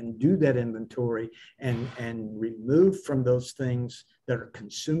back and do that inventory and remove from those things that are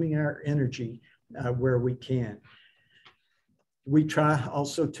consuming our energy where we can. We try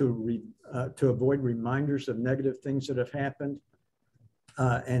also to avoid reminders of negative things that have happened.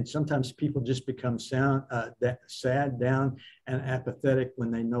 And sometimes people just become sad, down, and apathetic when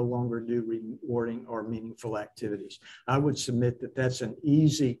they no longer do rewarding or meaningful activities. I would submit that that's an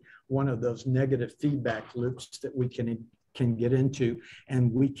easy one of those negative feedback loops that we can get into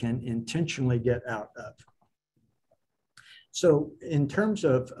and we can intentionally get out of. So in terms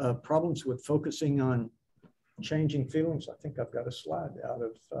of problems with focusing on changing feelings, I think I've got a slide out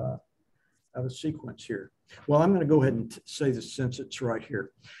of sequence here. Well, I'm going to go ahead and say this since it's right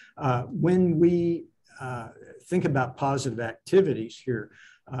here. When we think about positive activities here,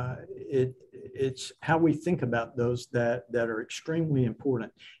 it's how we think about those that are extremely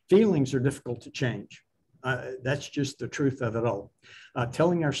important. Feelings are difficult to change. That's just the truth of it all.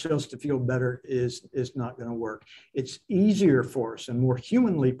 Telling ourselves to feel better is not going to work. It's easier for us and more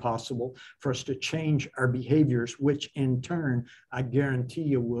humanly possible for us to change our behaviors, which in turn, I guarantee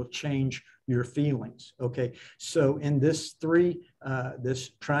you will change your feelings. Okay. So in this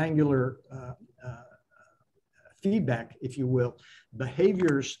triangular feedback, if you will,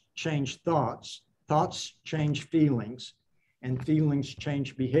 behaviors change thoughts, thoughts change feelings, and feelings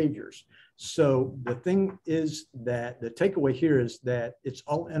change behaviors. So the thing is that the takeaway here is that it's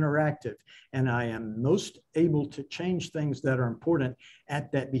all interactive, and I am most able to change things that are important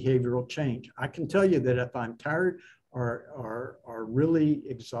at that behavioral change. I can tell you that if I'm tired or really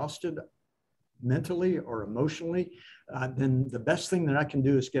exhausted mentally or emotionally, then the best thing that I can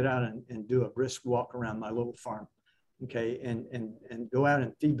do is get out and do a brisk walk around my little farm. Okay, and go out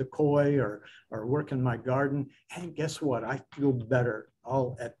and feed the koi or work in my garden. And guess what? I feel better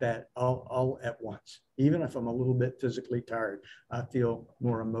all at once. Even if I'm a little bit physically tired, I feel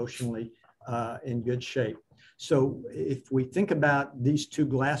more emotionally in good shape. So if we think about these two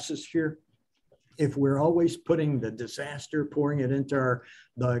glasses here, if we're always putting the disaster, pouring it into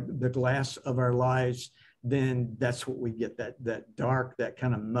the glass of our lives, then that's what we get, that dark, that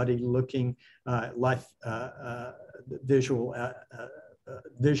kind of muddy looking life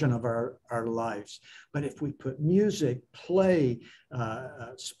vision of our lives. But if we put music, play,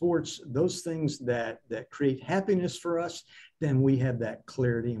 sports, those things that create happiness for us, then we have that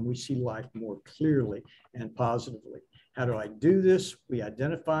clarity and we see life more clearly and positively. How do I do this? We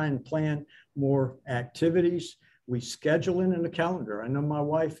identify and plan more activities. We schedule in a calendar. I know my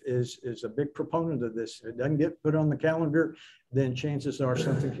wife is a big proponent of this. If it doesn't get put on the calendar, then chances are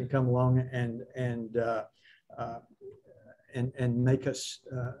something can come along and make us,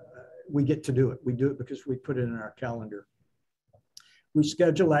 we get to do it. We do it because we put it in our calendar. We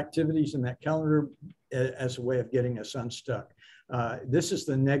schedule activities in that calendar as a way of getting us unstuck. This is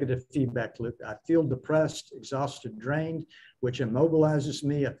the negative feedback loop. I feel depressed, exhausted, drained, which immobilizes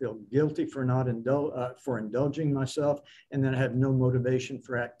me. I feel guilty for not indulging myself, and then I have no motivation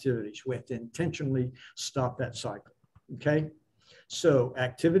for activities. We have to intentionally stop that cycle. Okay. So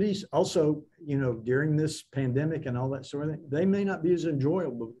activities also, during this pandemic and all that sort of thing, they may not be as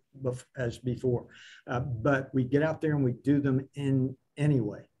enjoyable as before, but we get out there and we do them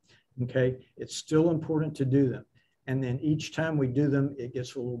anyway. Okay. It's still important to do them. And then each time we do them, it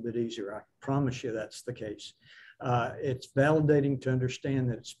gets a little bit easier. I promise you that's the case. It's validating to understand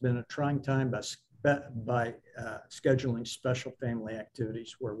that it's been a trying time by scheduling special family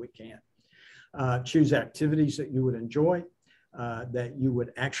activities where we can. choose activities that you would enjoy, that you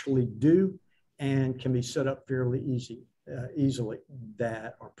would actually do, and can be set up fairly easily,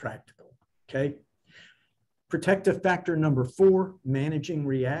 that are practical, okay? Protective factor number 4, managing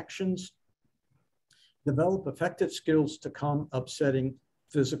reactions. Develop effective skills to calm upsetting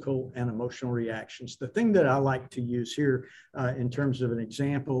physical and emotional reactions. The thing that I like to use here in terms of an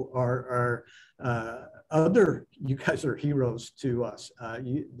example are you guys are heroes to us.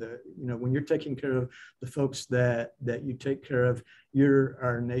 When you're taking care of the folks that you take care of, you're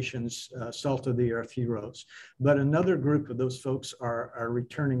our nation's salt of the earth heroes. But another group of those folks are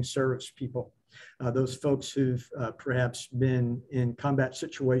returning service people. Those folks who've perhaps been in combat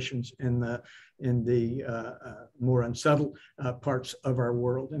situations in the more unsettled parts of our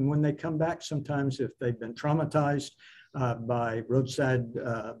world. And when they come back, sometimes if they've been traumatized by roadside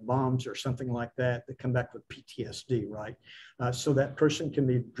bombs or something like that, they come back with PTSD, right? So that person can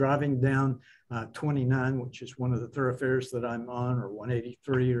be driving down 29, which is one of the thoroughfares that I'm on, or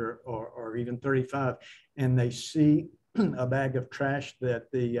 183 or even 35, and they see a bag of trash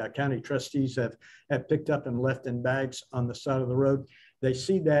that the county trustees have picked up and left in bags on the side of the road. They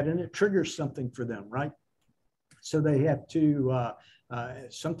see that and it triggers something for them, right? So they have to,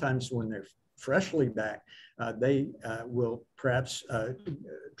 sometimes when they're freshly back, they will perhaps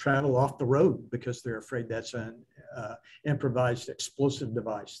travel off the road because they're afraid that's an improvised explosive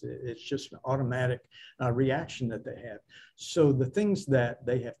device. It's just an automatic reaction that they have. So the things that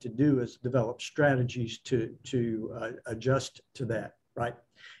they have to do is develop strategies to adjust to that, right?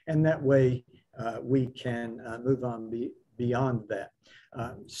 And that way we can move on beyond that.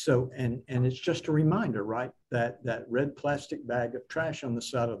 And it's just a reminder, right? That red plastic bag of trash on the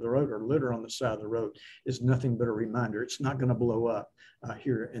side of the road or litter on the side of the road is nothing but a reminder. It's not going to blow up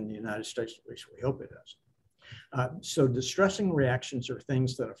here in the United States, at least we hope it does. So distressing reactions are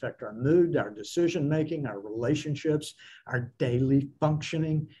things that affect our mood, our decision-making, our relationships, our daily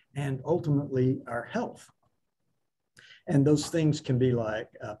functioning, and ultimately our health. And those things can be like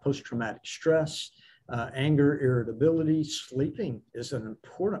post-traumatic stress, anger, irritability. Sleeping is an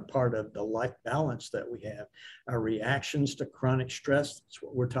important part of the life balance that we have. Our reactions to chronic stress, that's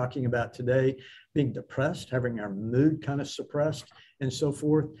what we're talking about today. Being depressed, having our mood kind of suppressed, and so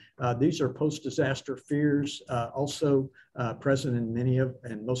forth. These are post-disaster fears, also present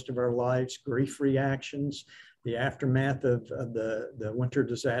in most of our lives. Grief reactions, the aftermath of the winter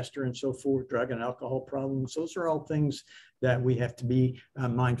disaster and so forth, drug and alcohol problems. Those are all things that we have to be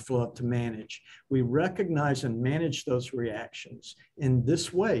mindful of to manage. We recognize and manage those reactions in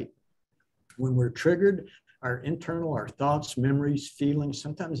this way. When we're triggered, our thoughts, memories, feelings,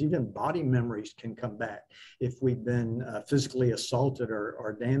 sometimes even body memories can come back if we've been physically assaulted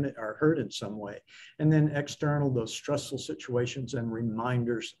or damaged or hurt in some way. And then external, those stressful situations and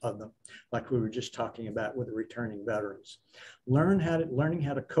reminders of them, like we were just talking about with the returning veterans. Learning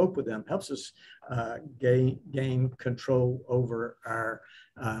how to cope with them helps us gain control over our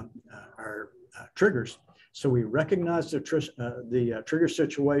triggers. So we recognize the trigger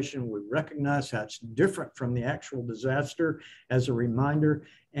situation, we recognize how it's different from the actual disaster as a reminder,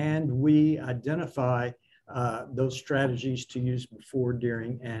 and we identify those strategies to use before,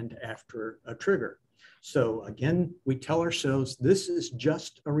 during, and after a trigger. So again, we tell ourselves this is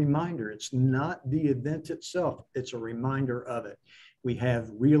just a reminder. It's not the event itself, it's a reminder of it. We have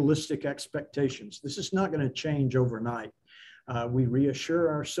realistic expectations. This is not going to change overnight. We reassure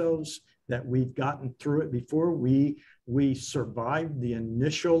ourselves that we've gotten through it before. We survived the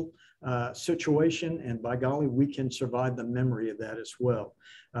initial situation, and by golly, we can survive the memory of that as well.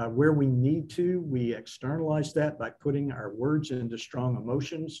 Where we need to, we externalize that by putting our words into strong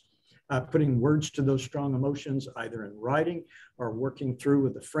emotions, putting words to those strong emotions, either in writing or working through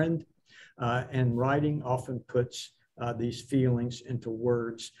with a friend. And writing often puts these feelings into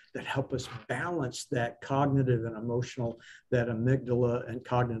words that help us balance that cognitive and emotional, that amygdala and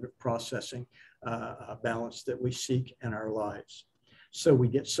cognitive processing balance that we seek in our lives. So we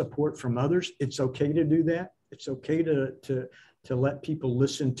get support from others. It's okay to do that. It's okay to let people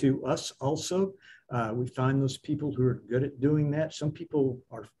listen to us also. We find those people who are good at doing that. Some people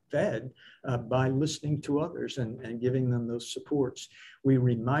are fed by listening to others and giving them those supports. We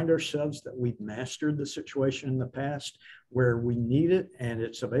remind ourselves that we've mastered the situation in the past where we need it and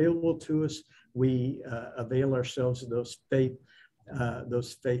it's available to us. We avail ourselves of those faith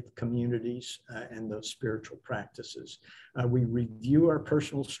communities and those spiritual practices. We review our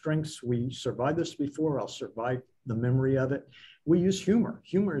personal strengths. We survived this before. I'll survive the memory of it. We use humor.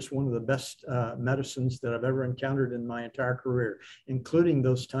 Humor is one of the best medicines that I've ever encountered in my entire career, including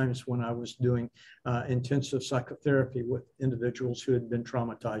those times when I was doing intensive psychotherapy with individuals who had been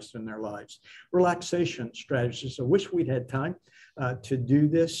traumatized in their lives. Relaxation strategies. I wish we'd had time to do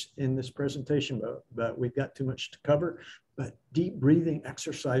this in this presentation, but we've got too much to cover. But deep breathing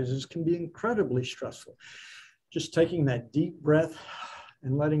exercises can be incredibly stressful. Just taking that deep breath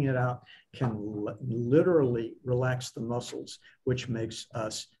and letting it out can literally relax the muscles, which makes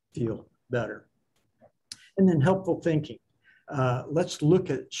us feel better. And then helpful thinking. Let's look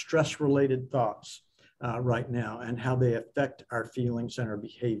at stress-related thoughts right now and how they affect our feelings and our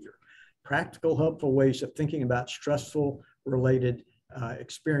behavior. Practical, helpful ways of thinking about stressful related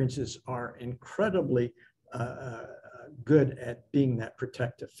experiences are incredibly good at being that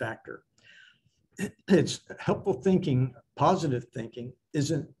protective factor. It's helpful thinking, positive thinking is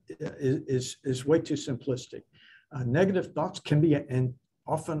way too simplistic. Negative thoughts can be and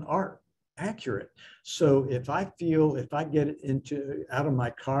often are accurate. So if I get out of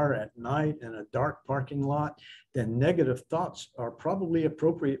my car at night in a dark parking lot, then negative thoughts are probably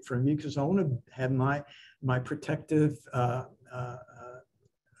appropriate for me because I want to have my protective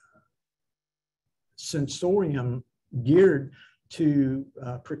sensorium geared to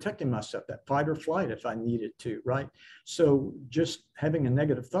protecting myself, that fight or flight if I needed to, right? So just having a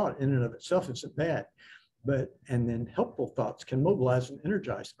negative thought in and of itself isn't bad. And then helpful thoughts can mobilize and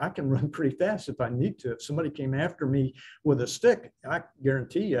energize. I can run pretty fast if I need to. If somebody came after me with a stick, I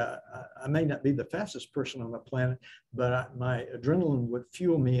guarantee you, I may not be the fastest person on the planet, but my adrenaline would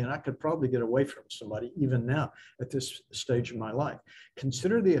fuel me and I could probably get away from somebody even now at this stage of my life.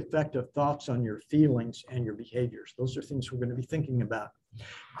 Consider the effect of thoughts on your feelings and your behaviors. Those are things we're going to be thinking about.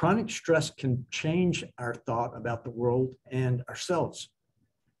 Chronic stress can change our thought about the world and ourselves.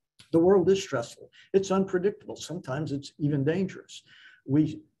 The world is stressful. It's unpredictable. Sometimes it's even dangerous.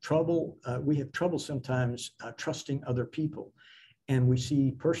 We have trouble sometimes trusting other people, and we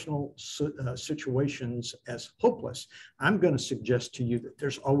see personal situations as hopeless. I'm going to suggest to you that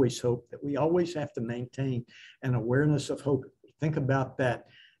there's always hope, that we always have to maintain an awareness of hope. Think about that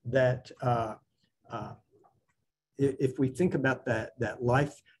if we think about that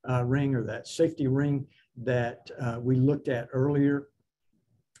life ring or that safety ring that we looked at earlier,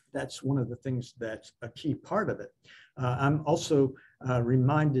 that's one of the things that's a key part of it. I'm also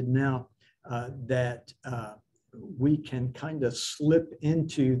reminded now that we can kind of slip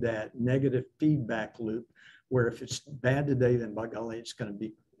into that negative feedback loop where if it's bad today, then by golly, it's going to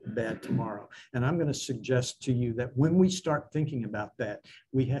be bad tomorrow. And I'm going to suggest to you that when we start thinking about that,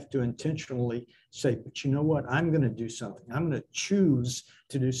 we have to intentionally say, but you know what, I'm going to do something. I'm going to choose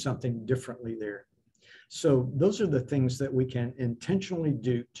to do something differently there. So those are the things that we can intentionally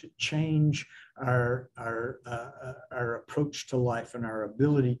do to change our approach to life and our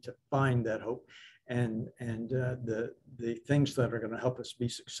ability to find that hope and the things that are going to help us be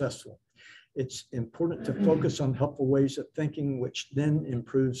successful. It's important to focus on helpful ways of thinking, which then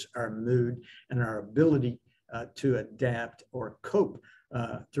improves our mood and our ability to adapt or cope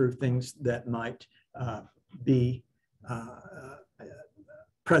through things that might be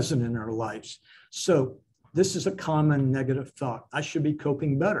present in our lives. So this is a common negative thought. I should be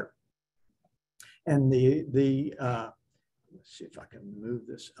coping better. And let's see if I can move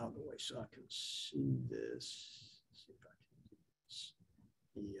this out of the way so I can see this. Let's see if I can do this.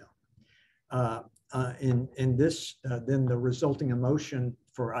 Yeah. In this, then the resulting emotion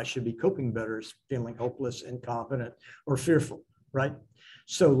for I should be coping better is feeling hopeless, incompetent, or fearful, right?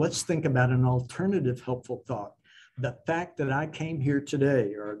 So let's think about an alternative helpful thought. The fact that I came here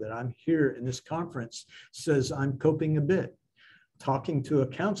today or that I'm here in this conference says I'm coping a bit. Talking to a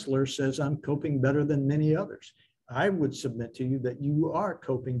counselor says I'm coping better than many others. I would submit to you that you are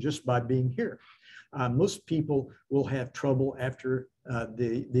coping just by being here. Most people will have trouble after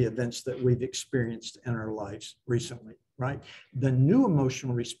the events that we've experienced in our lives recently, right? The new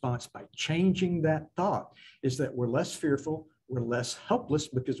emotional response by changing that thought is that we're less fearful, we're less helpless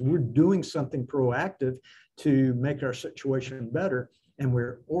because we're doing something proactive to make our situation better, and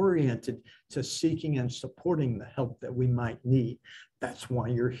we're oriented to seeking and supporting the help that we might need. That's why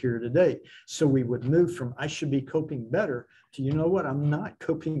you're here today. So we would move from I should be coping better to, you know what, I'm not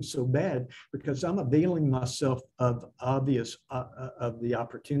coping so bad because I'm availing myself of the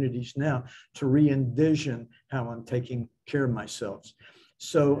opportunities now to re-envision how I'm taking care of myself.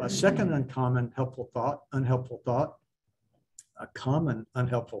 So a second uncommon unhelpful thought, a common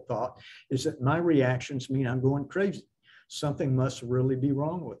unhelpful thought is that my reactions mean I'm going crazy. Something must really be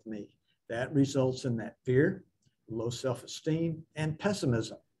wrong with me. That results in that fear, low self-esteem, and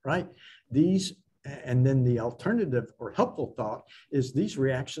pessimism, right? These and then the alternative or helpful thought is these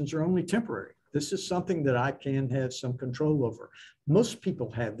reactions are only temporary. This is something that I can have some control over. Most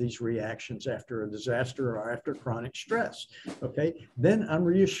people have these reactions after a disaster or after chronic stress, okay? Then I'm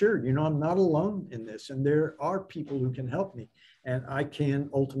reassured, you know, I'm not alone in this, and there are people who can help me, and I can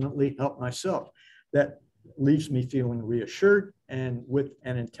ultimately help myself. That leaves me feeling reassured and with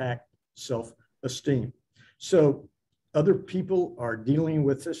an intact self-esteem. So other people are dealing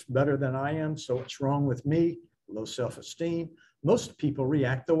with this better than I am, so what's wrong with me? Low self-esteem. Most people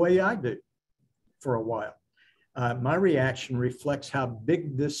react the way I do for a while. My reaction reflects how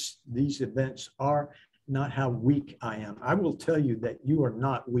big these events are, not how weak I am. I will tell you that you are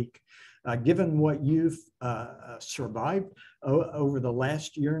not weak. Given what you've survived over the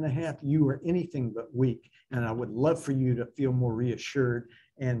last year and a half, you are anything but weak. And I would love for you to feel more reassured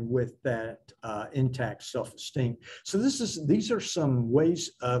and with that intact self-esteem. So these are some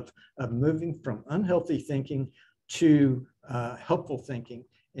ways of moving from unhealthy thinking to helpful thinking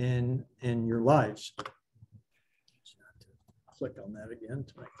in your lives. Click on that again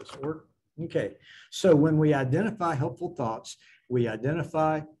to make this work. Okay, so when we identify helpful thoughts, we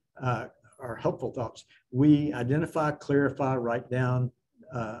identify our helpful thoughts. We identify, clarify, write down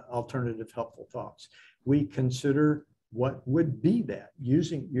alternative helpful thoughts. We consider what would be that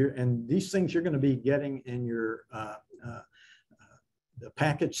using and these things you're going to be getting in your the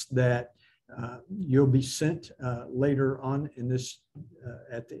packets that you'll be sent later on in this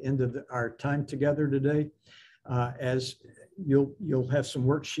at the end of our time together today, as you'll have some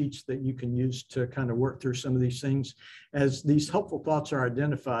worksheets that you can use to kind of work through some of these things. As these helpful thoughts are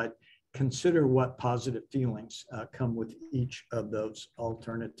identified, consider what positive feelings come with each of those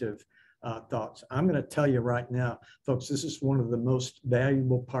alternative thoughts. I'm going to tell you right now, folks, this is one of the most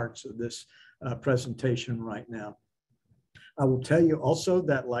valuable parts of this presentation right now. I will tell you also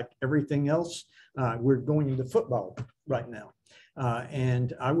that, like everything else, we're going into football right now.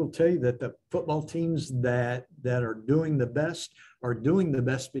 And I will tell you that the football teams that are doing the best are doing the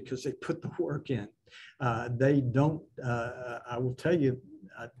best because they put the work in. They don't, I will tell you,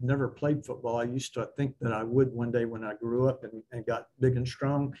 I've never played football. I used to think that I would one day when I grew up and got big and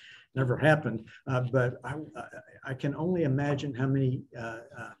strong. Never happened. But I can only imagine how many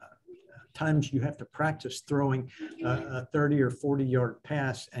times you have to practice throwing a 30 or 40-yard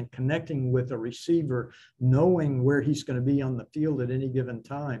pass and connecting with a receiver, knowing where he's going to be on the field at any given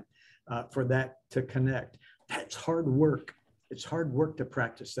time for that to connect. That's hard work. It's hard work to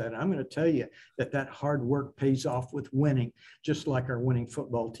practice that. I'm going to tell you that hard work pays off with winning, just like our winning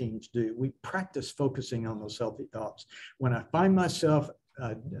football teams do. We practice focusing on those healthy thoughts. When I find myself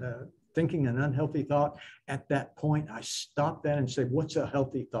thinking an unhealthy thought, at that point, I stop that and say, what's a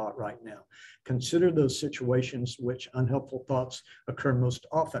healthy thought right now? Consider those situations which unhelpful thoughts occur most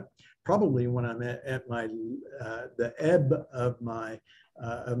often. Probably when I'm at my the ebb of my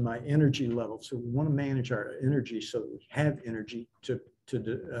energy level. So we want to manage our energy so that we have energy to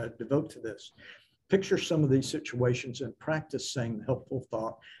devote to this. Picture some of these situations and practice saying the helpful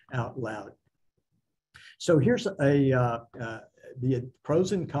thought out loud. So here's the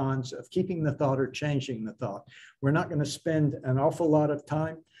pros and cons of keeping the thought or changing the thought. We're not going to spend an awful lot of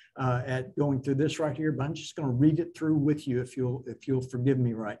time at going through this right here, but I'm just going to read it through with you if you'll forgive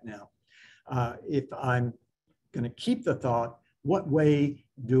me right now. If I'm going to keep the thought, what way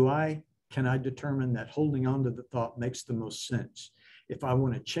can I determine that holding on to the thought makes the most sense? If I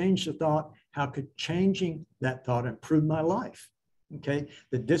want to change the thought, how could changing that thought improve my life? Okay,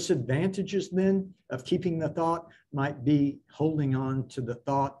 the disadvantages then of keeping the thought might be holding on to the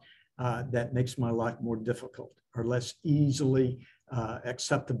thought that makes my life more difficult or less easily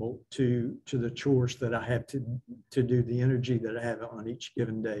acceptable to the chores that I have to do, the energy that I have on each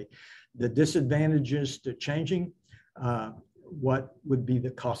given day. The disadvantages to changing, what would be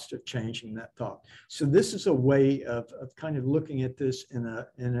the cost of changing that thought? So this is a way of kind of looking at this in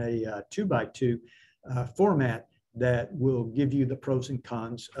a 2x2 format that will give you the pros and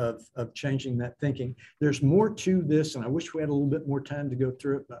cons of changing that thinking. There's more to this, and I wish we had a little bit more time to go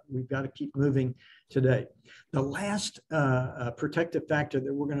through it, but we've got to keep moving today. The last protective factor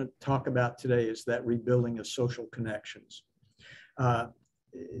that we're going to talk about today is that rebuilding of social connections.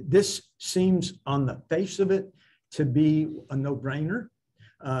 This seems on the face of it to be a no-brainer,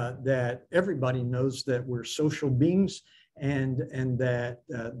 that everybody knows that we're social beings and that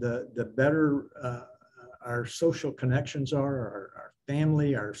the better our social connections are, our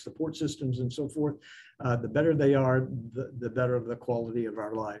family, our support systems and so forth, the better they are, the better the quality of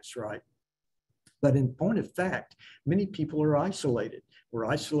our lives, right? But in point of fact, many people are isolated. We're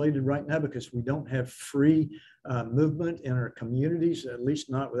isolated right now because we don't have free movement in our communities, at least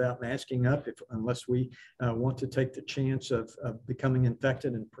not without masking up, unless we want to take the chance of becoming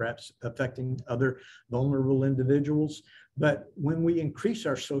infected and perhaps affecting other vulnerable individuals. But when we increase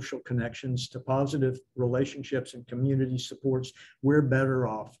our social connections to positive relationships and community supports, we're better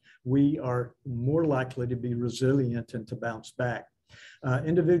off. We are more likely to be resilient and to bounce back.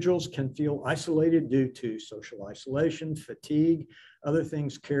 Individuals can feel isolated due to social isolation, fatigue, other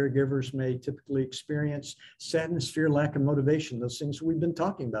things caregivers may typically experience, sadness, fear, lack of motivation, those things we've been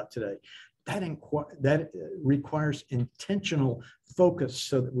talking about today. That requires intentional focus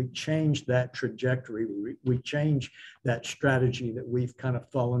so that we change that trajectory, we change that strategy that we've kind of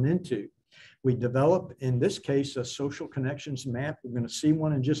fallen into. We develop, in this case, a social connections map. We're going to see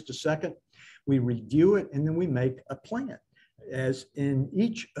one in just a second. We review it, and then we make a plan. As in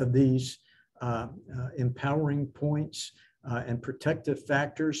each of these empowering points and protective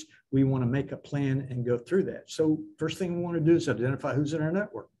factors, we want to make a plan and go through that. So first thing we want to do is identify who's in our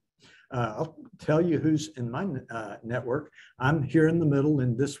network. I'll tell you who's in my network. I'm here in the middle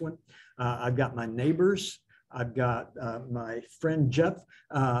in this one. I've got my neighbors. I've got my friend Jeff,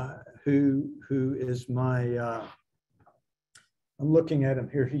 who is my, I'm looking at him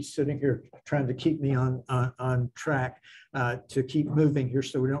here. He's sitting here trying to keep me on track to keep moving here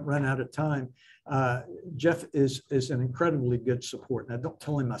so we don't run out of time. Jeff is an incredibly good support. Now, don't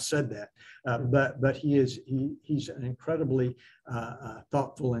tell him I said that, but he's an incredibly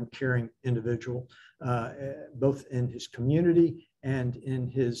thoughtful and caring individual, both in his community and in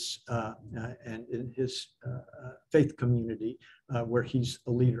his faith community, where he's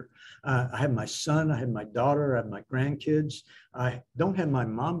a leader. I have my son, I have my daughter, I have my grandkids. I don't have my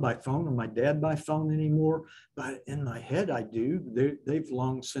mom by phone or my dad by phone anymore, but in my head I do. They've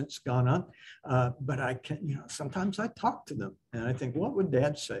long since gone on, but I can, sometimes I talk to them and I think, what would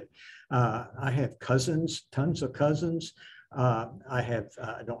Dad say? I have cousins, tons of cousins. I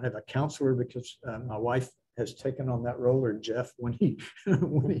don't have a counselor because my wife has taken on that role, or Jeff, when he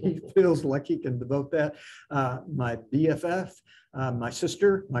feels like he can devote that. My BFF, my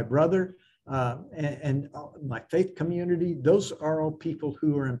sister, my brother, and my faith community, those are all people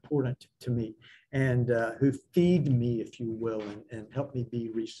who are important to me and who feed me, if you will, and help me be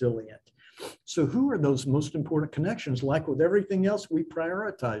resilient. So who are those most important connections? Like with everything else, we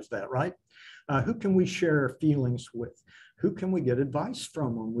prioritize that, right? Who can we share our feelings with? Who can we get advice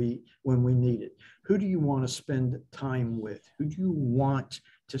from when we need it? Who do you want to spend time with? Who do you want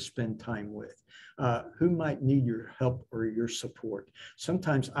to spend time with? Who might need your help or your support?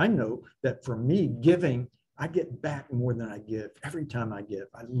 Sometimes I know that for me, giving, I get back more than I give every time I give.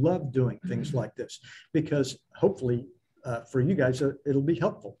 I love doing things like this because hopefully for you guys, it'll be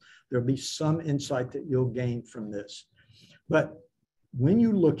helpful. There'll be some insight that you'll gain from this. But when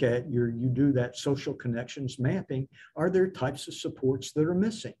you look at you do that social connections mapping, are there types of supports that are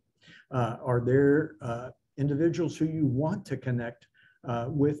missing? Are there individuals who you want to connect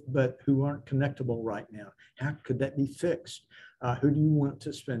with, but who aren't connectable right now? How could that be fixed? Who do you want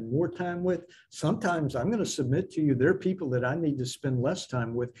to spend more time with? Sometimes I'm going to submit to you, there are people that I need to spend less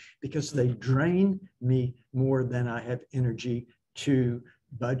time with because they drain me more than I have energy to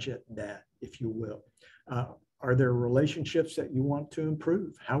budget that, if you will. Are there relationships that you want to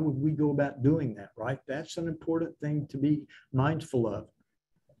improve? How would we go about doing that, right? That's an important thing to be mindful of.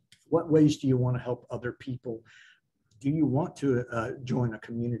 What ways do you want to help other people? Do you want to join a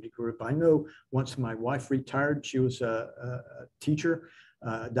community group? I know once my wife retired, she was a teacher,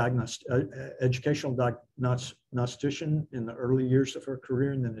 educational diagnostician in the early years of her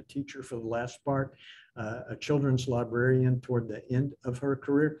career, and then a teacher for the last part, a children's librarian toward the end of her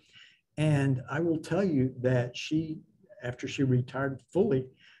career. And I will tell you that after she retired fully,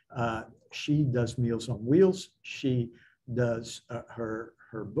 she does Meals on Wheels. She does her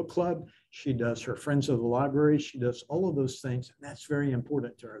book club. She does her Friends of the Library. She does all of those things. And that's very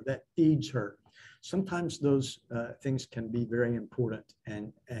important to her. That feeds her. Sometimes those things can be very important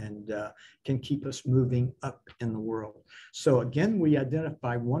and can keep us moving up in the world. So again, we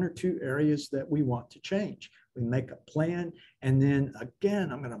identify one or two areas that we want to change. We make a plan, and then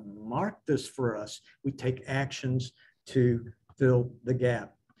again, I'm going to mark this for us. We take actions to fill the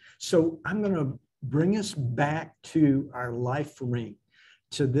gap. So I'm going to bring us back to our life ring,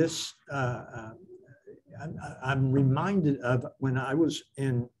 to this. I'm reminded of when I was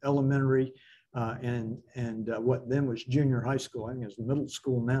in elementary and what then was junior high school. I think it's middle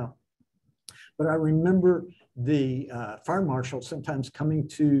school now. But I remember the fire marshal sometimes coming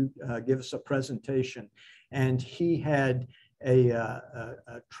to give us a presentation. And he had a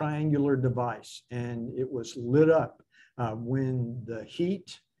triangular device, and it was lit up when the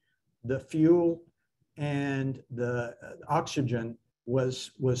heat, the fuel, and the oxygen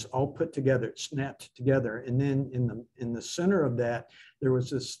was all put together. It snapped together, and then in the center of that there was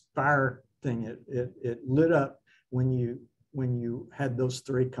this fire thing. It lit up when you had those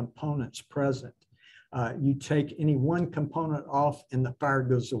three components present. You take any one component off and the fire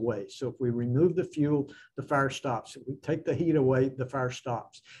goes away. So if we remove the fuel, the fire stops. If we take the heat away, the fire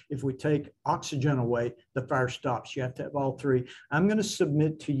stops. If we take oxygen away, the fire stops. You have to have all three. I'm going to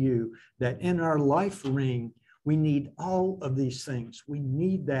submit to you that in our life ring, we need all of these things. We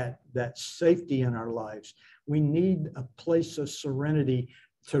need that safety in our lives. We need a place of serenity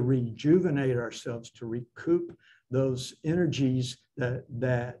to rejuvenate ourselves, to recoup those energies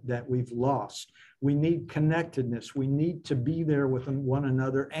that we've lost. We need connectedness. We need to be there with one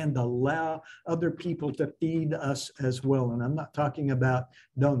another and allow other people to feed us as well. And I'm not talking about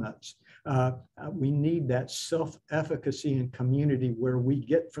donuts. We need that self-efficacy in community where we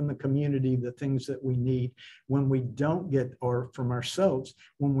get from the community the things that we need. When we don't get, or from ourselves,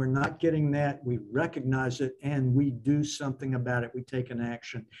 when we're not getting that, we recognize it and we do something about it. We take an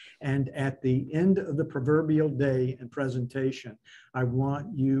action. And at the end of the proverbial day and presentation, I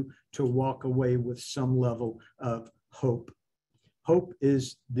want you to walk away with some level of hope. Hope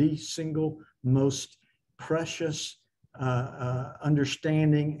is the single most precious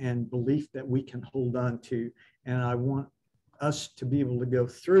understanding and belief that we can hold on to. And I want us to be able to go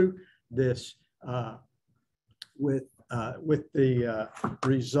through this with the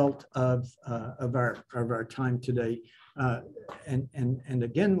result of our time today. And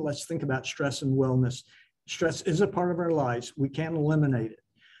again, let's think about stress and wellness. Stress is a part of our lives. We can't eliminate it,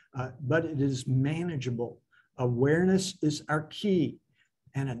 but it is manageable. Awareness is our key.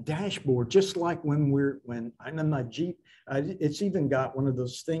 And a dashboard, just like when I'm in my Jeep, it's even got one of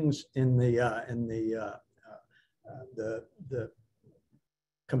those things in the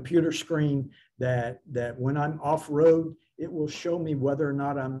computer screen that when I'm off road, it will show me whether or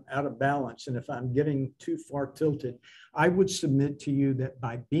not I'm out of balance. And if I'm getting too far tilted, I would submit to you that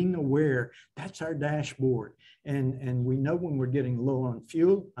by being aware, that's our dashboard. And we know when we're getting low on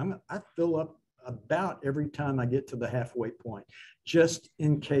fuel. I fill up about every time I get to the halfway point, just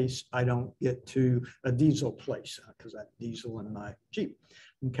in case I don't get to a diesel place, because I have diesel in my Jeep.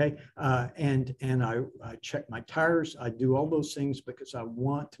 Okay, and I check my tires. I do all those things because I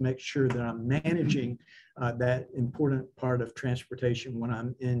want to make sure that I'm managing that important part of transportation when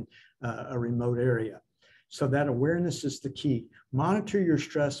I'm in a remote area. So that awareness is the key. Monitor your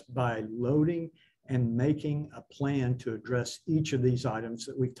stress by loading and making a plan to address each of these items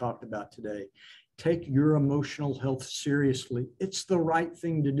that we've talked about today. Take your emotional health seriously. It's the right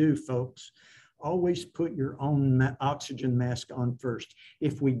thing to do, folks. Always put your own oxygen mask on first.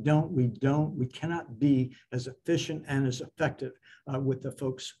 If we don't, we cannot be as efficient and as effective with the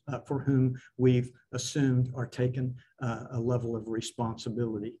folks for whom we've assumed are taken a level of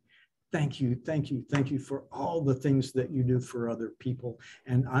responsibility. Thank you, thank you, thank you for all the things that you do for other people.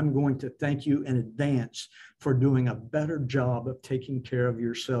 And I'm going to thank you in advance for doing a better job of taking care of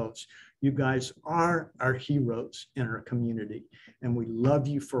yourselves. You guys are our heroes in our community, and we love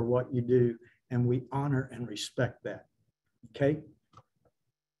you for what you do, and we honor and respect that, okay?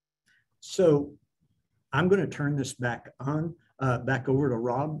 So I'm going to turn this back over to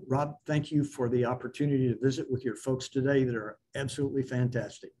Rob. Rob, thank you for the opportunity to visit with your folks today that are absolutely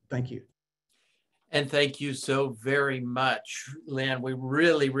fantastic. Thank you. And thank you so very much, Lynn. We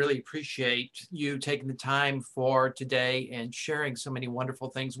really, really appreciate you taking the time for today and sharing so many wonderful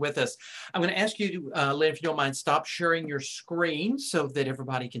things with us. I'm going to ask you, Lynn, if you don't mind, stop sharing your screen so that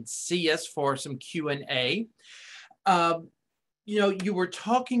everybody can see us for some Q&A. You know, you were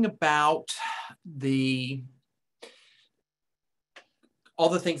talking about all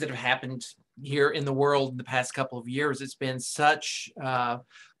the things that have happened here in the world in the past couple of years. It's been such a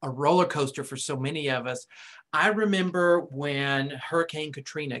roller coaster for so many of us. I remember when Hurricane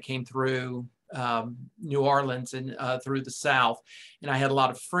Katrina came through New Orleans and through the South, and I had a lot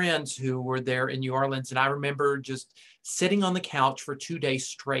of friends who were there in New Orleans, and I remember just sitting on the couch for 2 days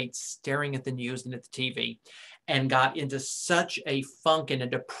straight, staring at the news and at the TV, and got into such a funk and a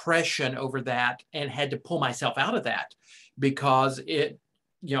depression over that, and had to pull myself out of that because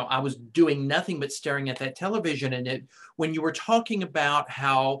I was doing nothing but staring at that television. And when you were talking about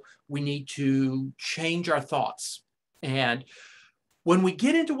how we need to change our thoughts, and when we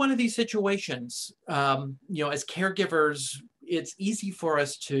get into one of these situations, as caregivers, it's easy for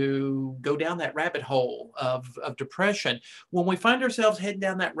us to go down that rabbit hole of depression. When we find ourselves heading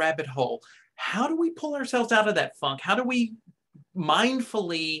down that rabbit hole, how do we pull ourselves out of that funk? How do we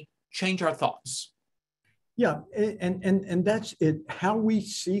mindfully change our thoughts. Yeah, and that's it. How we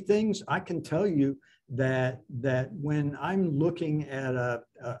see things, I can tell you that when I'm looking at a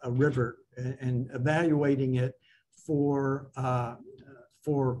river and evaluating it for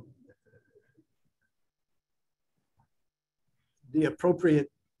the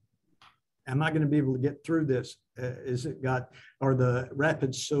appropriate, am I going to be able to get through this? Is it got, are the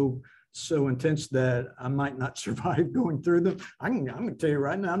rapids so intense that I might not survive going through them? I'm going to tell you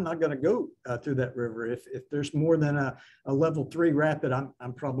right now, I'm not going to go through that river. If there's more than a level 3 rapid,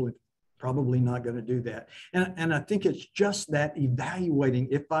 I'm probably not going to do that. And I think it's just that evaluating.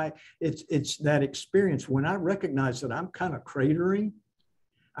 It's that experience. When I recognize that I'm kind of cratering,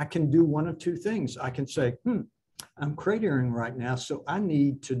 I can do one of two things. I can say, I'm cratering right now, so I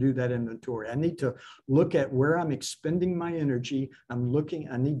need to do that inventory. I need to look at where I'm expending my energy. I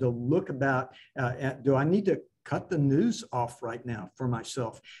need to look about, do I need to cut the news off right now for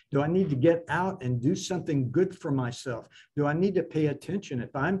myself? Do I need to get out and do something good for myself? Do I need to pay attention?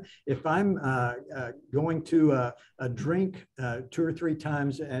 If I'm going to a drink 2 or 3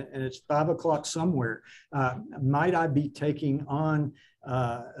 times and it's 5 o'clock somewhere, might I be taking on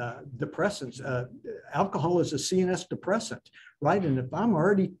depressants? Alcohol is a CNS depressant, right? And if I'm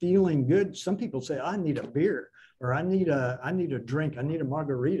already feeling good, some people say, I need a beer, or I need a drink, I need a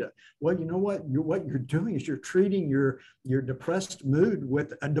margarita. Well, you know what? What you're doing is you're treating your depressed mood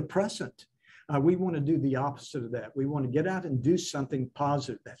with a depressant. We want to do the opposite of that. We want to get out and do something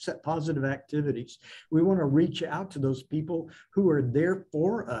positive. That's that positive activities. We want to reach out to those people who are there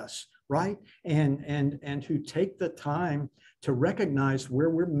for us, right? And who take the time to recognize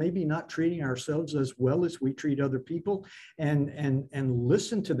where we're maybe not treating ourselves as well as we treat other people, and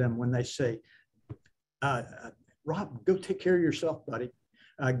listen to them when they say, Rob, go take care of yourself, buddy.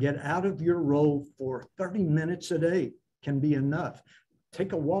 Get out of your role for 30 minutes a day can be enough.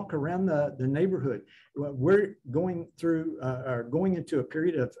 Take a walk around the neighborhood. We're going through or going into a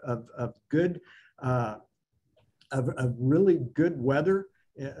period of good, of really good weather,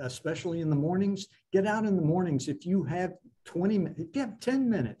 especially in the mornings. Get out in the mornings. If you have 20 minutes, if you have 10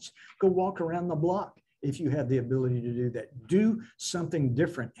 minutes, go walk around the block. If you have the ability to do that, do something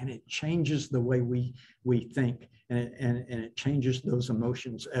different, and it changes the way we think, and it changes those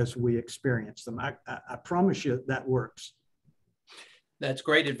emotions as we experience them. I promise you that works. That's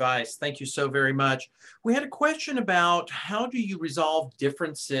great advice. Thank you so very much. We had a question about how do you resolve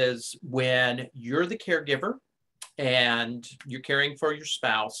differences when you're the caregiver and you're caring for your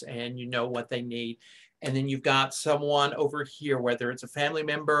spouse and you know what they need. And then you've got someone over here, whether it's a family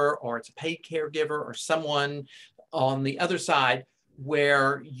member or it's a paid caregiver or someone on the other side,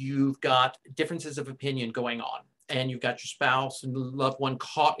 where you've got differences of opinion going on. And you've got your spouse and loved one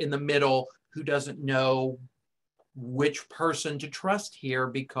caught in the middle who doesn't know which person to trust here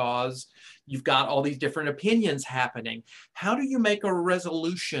because you've got all these different opinions happening. How do you make a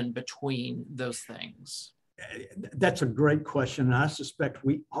resolution between those things? That's a great question. I suspect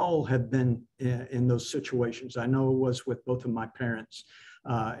we all have been in those situations. I know it was with both of my parents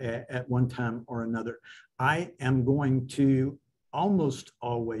at one time or another. I am going to almost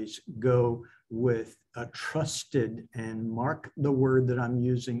always go with a trusted, and mark the word that I'm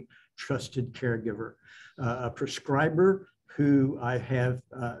using, trusted caregiver, a prescriber who I have,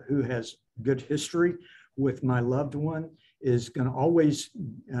 who has good history with my loved one, is going to always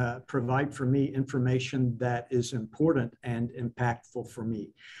provide for me information that is important and impactful for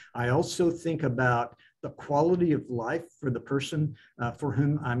me. I also think about the quality of life for the person for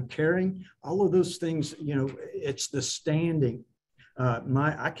whom I'm caring. All of those things, you know, it's the standing.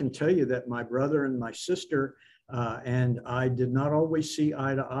 I can tell you that my brother and my sister and I did not always see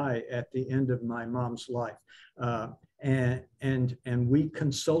eye to eye at the end of my mom's life. And we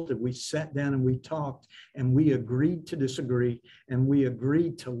consulted, we sat down and we talked, and we agreed to disagree, and we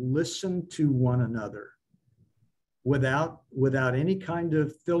agreed to listen to one another without any kind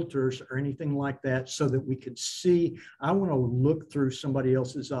of filters or anything like that, so that we could see. I want to look through somebody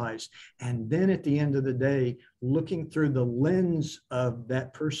else's eyes, and then at the end of the day, looking through the lens of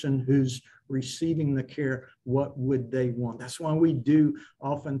that person who's receiving the care, what would they want? That's why we do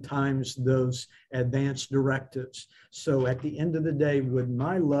oftentimes those advanced directives. So at the end of the day, would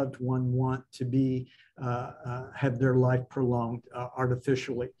my loved one want to be have their life prolonged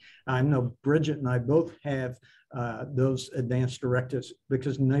artificially? I know Bridget and I both have those advanced directives,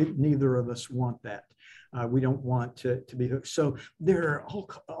 because neither of us want that. We don't want to be hooked. So there are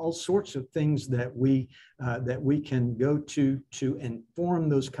all sorts of things that we can go to inform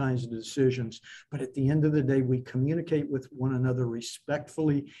those kinds of decisions. But at the end of the day, we communicate with one another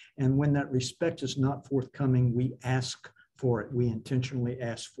respectfully. And when that respect is not forthcoming, we ask for it. We intentionally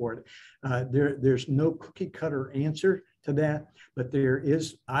ask for it. There's no cookie cutter answer to that, but there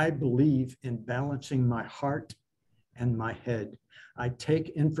is, I believe, in balancing my heart and my head. I take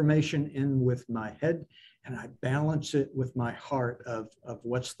information in with my head and I balance it with my heart of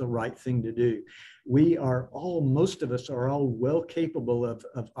what's the right thing to do. We are all, most of us are all well capable of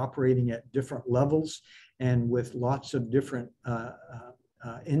operating at different levels and with lots of different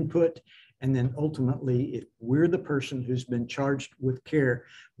input. And then ultimately, if we're the person who's been charged with care,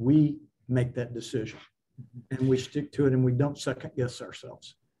 we make that decision and we stick to it and we don't second guess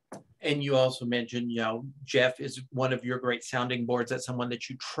ourselves. And you also mentioned, Jeff is one of your great sounding boards. That's someone that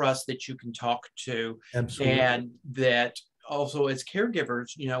you trust, that you can talk to. Absolutely. And that also as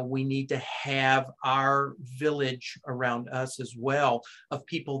caregivers, we need to have our village around us as well of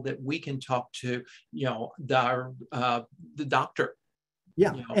people that we can talk to, the doctor.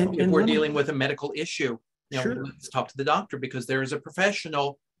 Yeah. If we're dealing with a medical issue, sure, let's talk to the doctor because there is a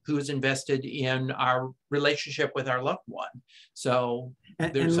professional who is invested in our relationship with our loved one. So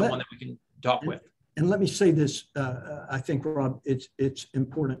there's someone that we can talk with. And let me say this, I think, Rob, it's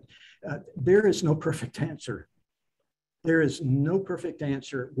important. There is no perfect answer. There is no perfect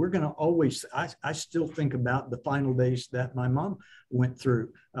answer. We're going to always, I still think about the final days that my mom went through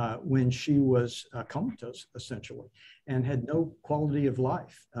when she was comatose, essentially, and had no quality of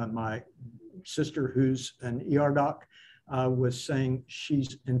life. My sister, who's an ER doc, was saying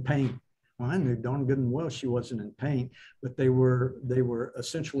she's in pain. Well, I knew darn good and well she wasn't in pain, but they were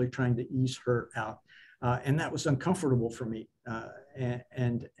essentially trying to ease her out. And that was uncomfortable for me.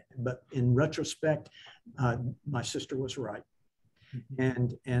 But in retrospect, my sister was right.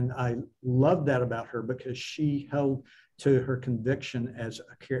 And I love that about her because she held to her conviction as a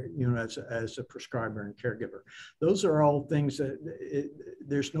as a prescriber and caregiver. Those are all things that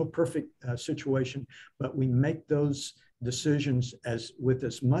there's no perfect situation, but we make those decisions with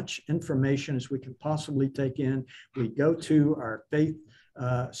as much information as we can possibly take in. We go to our faith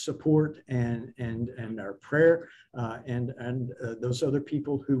support and our prayer and those other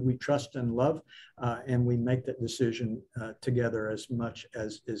people who we trust and love, and we make that decision together as much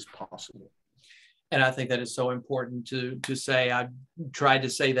as is possible. And I think that is so important to say. I try to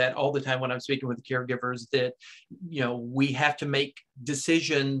say that all the time when I'm speaking with caregivers, that we have to make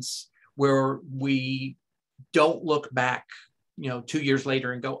decisions where we don't look back 2 years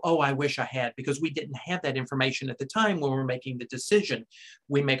later and go, oh, I wish I had, because we didn't have that information at the time when we're making the decision.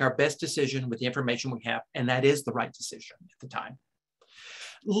 We make our best decision with the information we have, and that is the right decision at the time.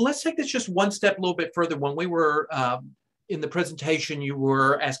 Let's take this just one step a little bit further. When we were in the presentation, you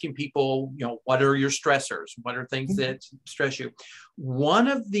were asking people, what are your stressors? What are things that stress you? One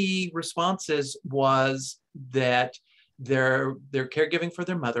of the responses was that they're caregiving for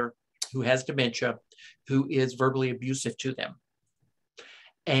their mother who has dementia, who is verbally abusive to them.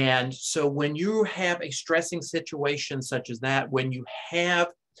 And so when you have a stressing situation such as that, when you have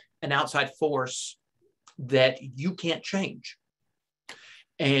an outside force that you can't change,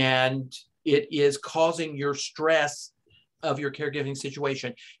 and it is causing your stress of your caregiving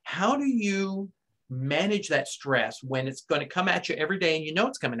situation, how do you manage that stress when it's going to come at you every day and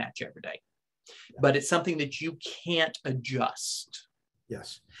it's coming at you every day, but it's something that you can't adjust?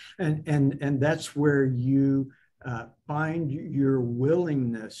 Yes, and that's where you find your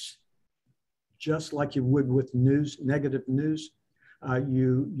willingness, just like you would with negative news.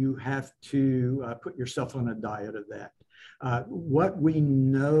 You have to put yourself on a diet of that. What we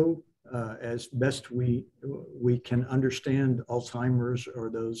know as best we can understand Alzheimer's or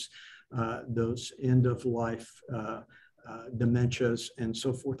those end of life dementias and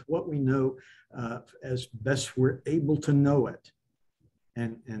so forth. What we know as best we're able to know it.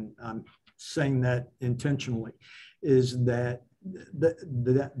 And I'm saying that intentionally, is that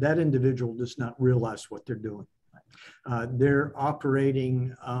that individual does not realize what they're doing. They're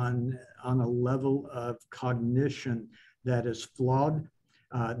operating on a level of cognition that is flawed,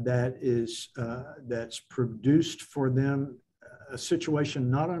 that's produced for them a situation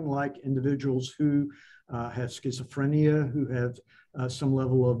not unlike individuals who have schizophrenia, who have some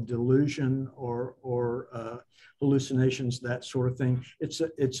level of delusion or hallucinations, that sort of thing. It's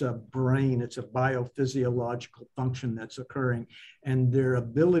a brain, it's a biophysiological function that's occurring, and their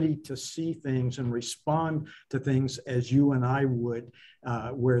ability to see things and respond to things as you and I would,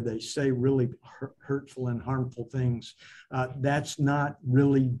 where they say really hurtful and harmful things, that's not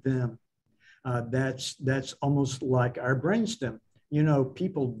really them. That's almost like our brainstem.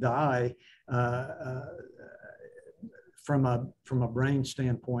 People die from a brain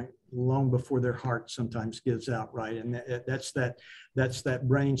standpoint long before their heart sometimes gives out, right? And that's that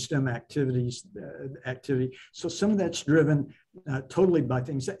brain stem activity. So some of that's driven totally by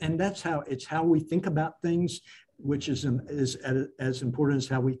things, and that's how we think about things, which is as important as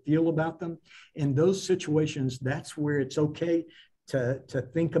how we feel about them. In those situations, that's where it's okay to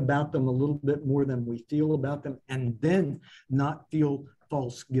think about them a little bit more than we feel about them, and then not feel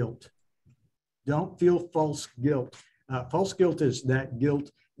false guilt. Don't feel false guilt. False guilt is that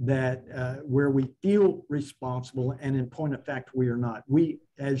guilt that where we feel responsible, and in point of fact, we are not. We,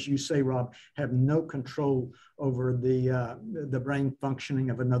 as you say, Rob, have no control over the brain functioning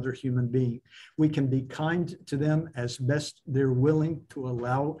of another human being. We can be kind to them as best they're willing to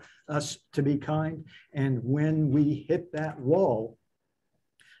allow us to be kind. And when we hit that wall,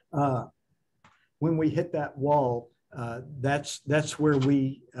 that's where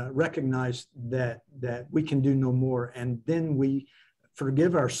we recognize that we can do no more, and then we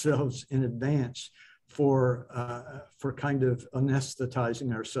forgive ourselves in advance for kind of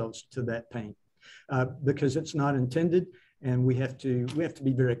anesthetizing ourselves to that pain, because it's not intended, and we have to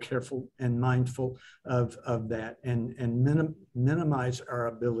be very careful and mindful of that, and minimize our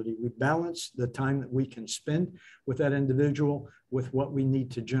ability. We balance the time that we can spend with that individual with what we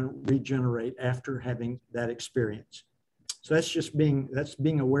need to regenerate after having that experience. So that's just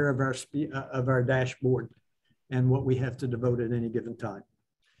being aware of our dashboard and what we have to devote at any given time.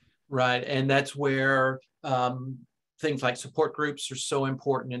 Right, and that's where things like support groups are so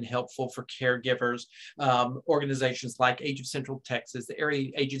important and helpful for caregivers. Organizations like Age of Central Texas, the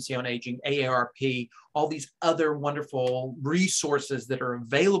Area Agency on Aging, AARP, all these other wonderful resources that are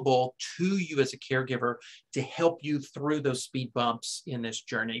available to you as a caregiver to help you through those speed bumps in this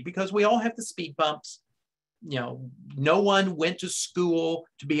journey, because we all have the speed bumps. You know, no one went to school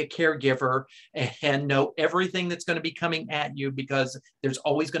to be a caregiver and know everything that's going to be coming at you, because there's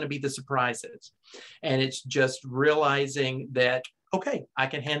always going to be the surprises. And it's just realizing that, okay, I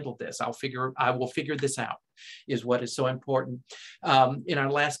can handle this. I will figure this out, is what is so important. In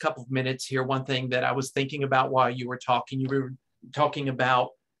our last couple of minutes here, one thing that I was thinking about while you were talking about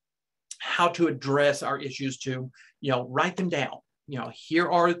how to address our issues, to, write them down. Here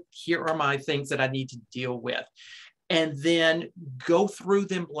are my things that I need to deal with, and then go through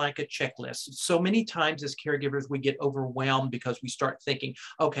them like a checklist. So many times as caregivers, we get overwhelmed because we start thinking,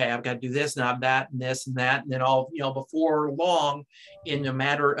 okay, I've got to do this and I've that and this and that. And then before long, in a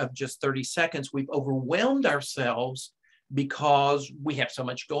matter of just 30 seconds, we've overwhelmed ourselves because we have so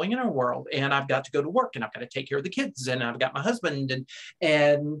much going in our world, and I've got to go to work, and I've got to take care of the kids, and I've got my husband,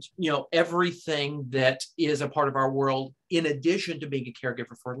 and everything that is a part of our world in addition to being a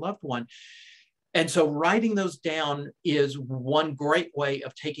caregiver for a loved one. And so writing those down is one great way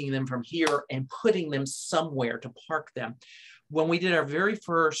of taking them from here and putting them somewhere to park them. When we did our very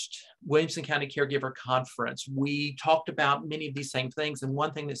first Williamson County Caregiver Conference, we talked about many of these same things. And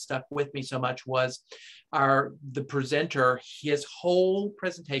one thing that stuck with me so much was the presenter, his whole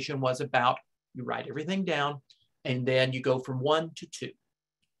presentation was about, you write everything down, and then you go from 1 to 2,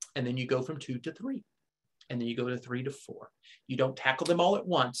 and then you go from 2 to 3, and then you go to 3 to 4. You don't tackle them all at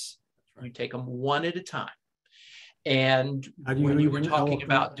once. You take them one at a time. And when you were talking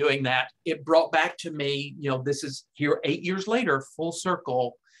about doing that, it brought back to me, this is here 8 years later, full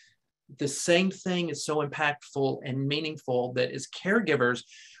circle. The same thing is so impactful and meaningful, that as caregivers,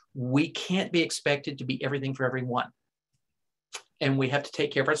 we can't be expected to be everything for everyone. And we have to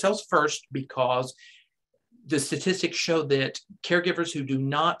take care of ourselves first, because the statistics show that caregivers who do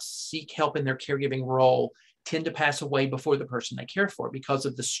not seek help in their caregiving role tend to pass away before the person they care for, because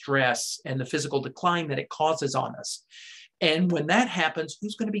of the stress and the physical decline that it causes on us. And when that happens,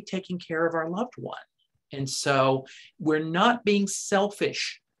 who's going to be taking care of our loved one? And so we're not being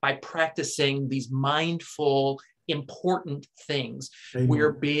selfish by practicing these mindful, important things. Amen.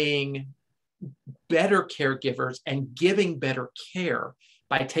 We're being better caregivers and giving better care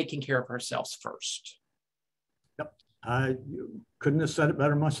by taking care of ourselves first. Yep, I couldn't have said it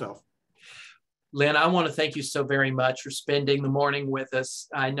better myself. Lynn, I want to thank you so very much for spending the morning with us.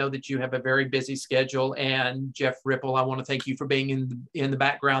 I know that you have a very busy schedule, and Jeff Ripple, I want to thank you for being in the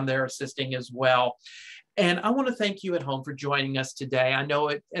background there assisting as well. And I want to thank you at home for joining us today. I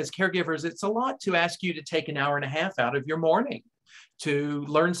know as caregivers, it's a lot to ask you to take an hour and a half out of your morning to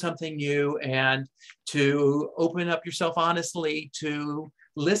learn something new and to open up yourself honestly to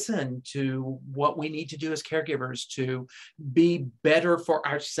listen to what we need to do as caregivers to be better for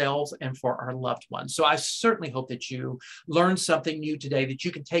ourselves and for our loved ones. So I certainly hope that you learned something new today that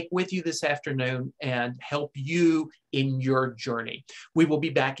you can take with you this afternoon and help you in your journey. We will be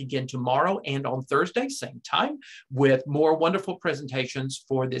back again tomorrow and on Thursday, same time, with more wonderful presentations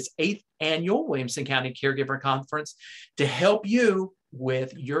for this 8th annual Williamson County Caregiver Conference to help you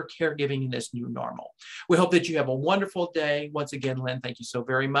with your caregiving in this new normal. We hope that you have a wonderful day. Once again, Lynn, thank you so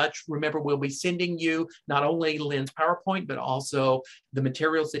very much. Remember, we'll be sending you not only Lynn's PowerPoint, but also the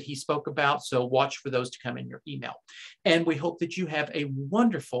materials that he spoke about. So watch for those to come in your email. And we hope that you have a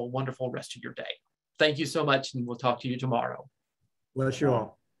wonderful, wonderful rest of your day. Thank you so much, and we'll talk to you tomorrow. Bless you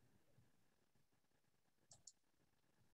all.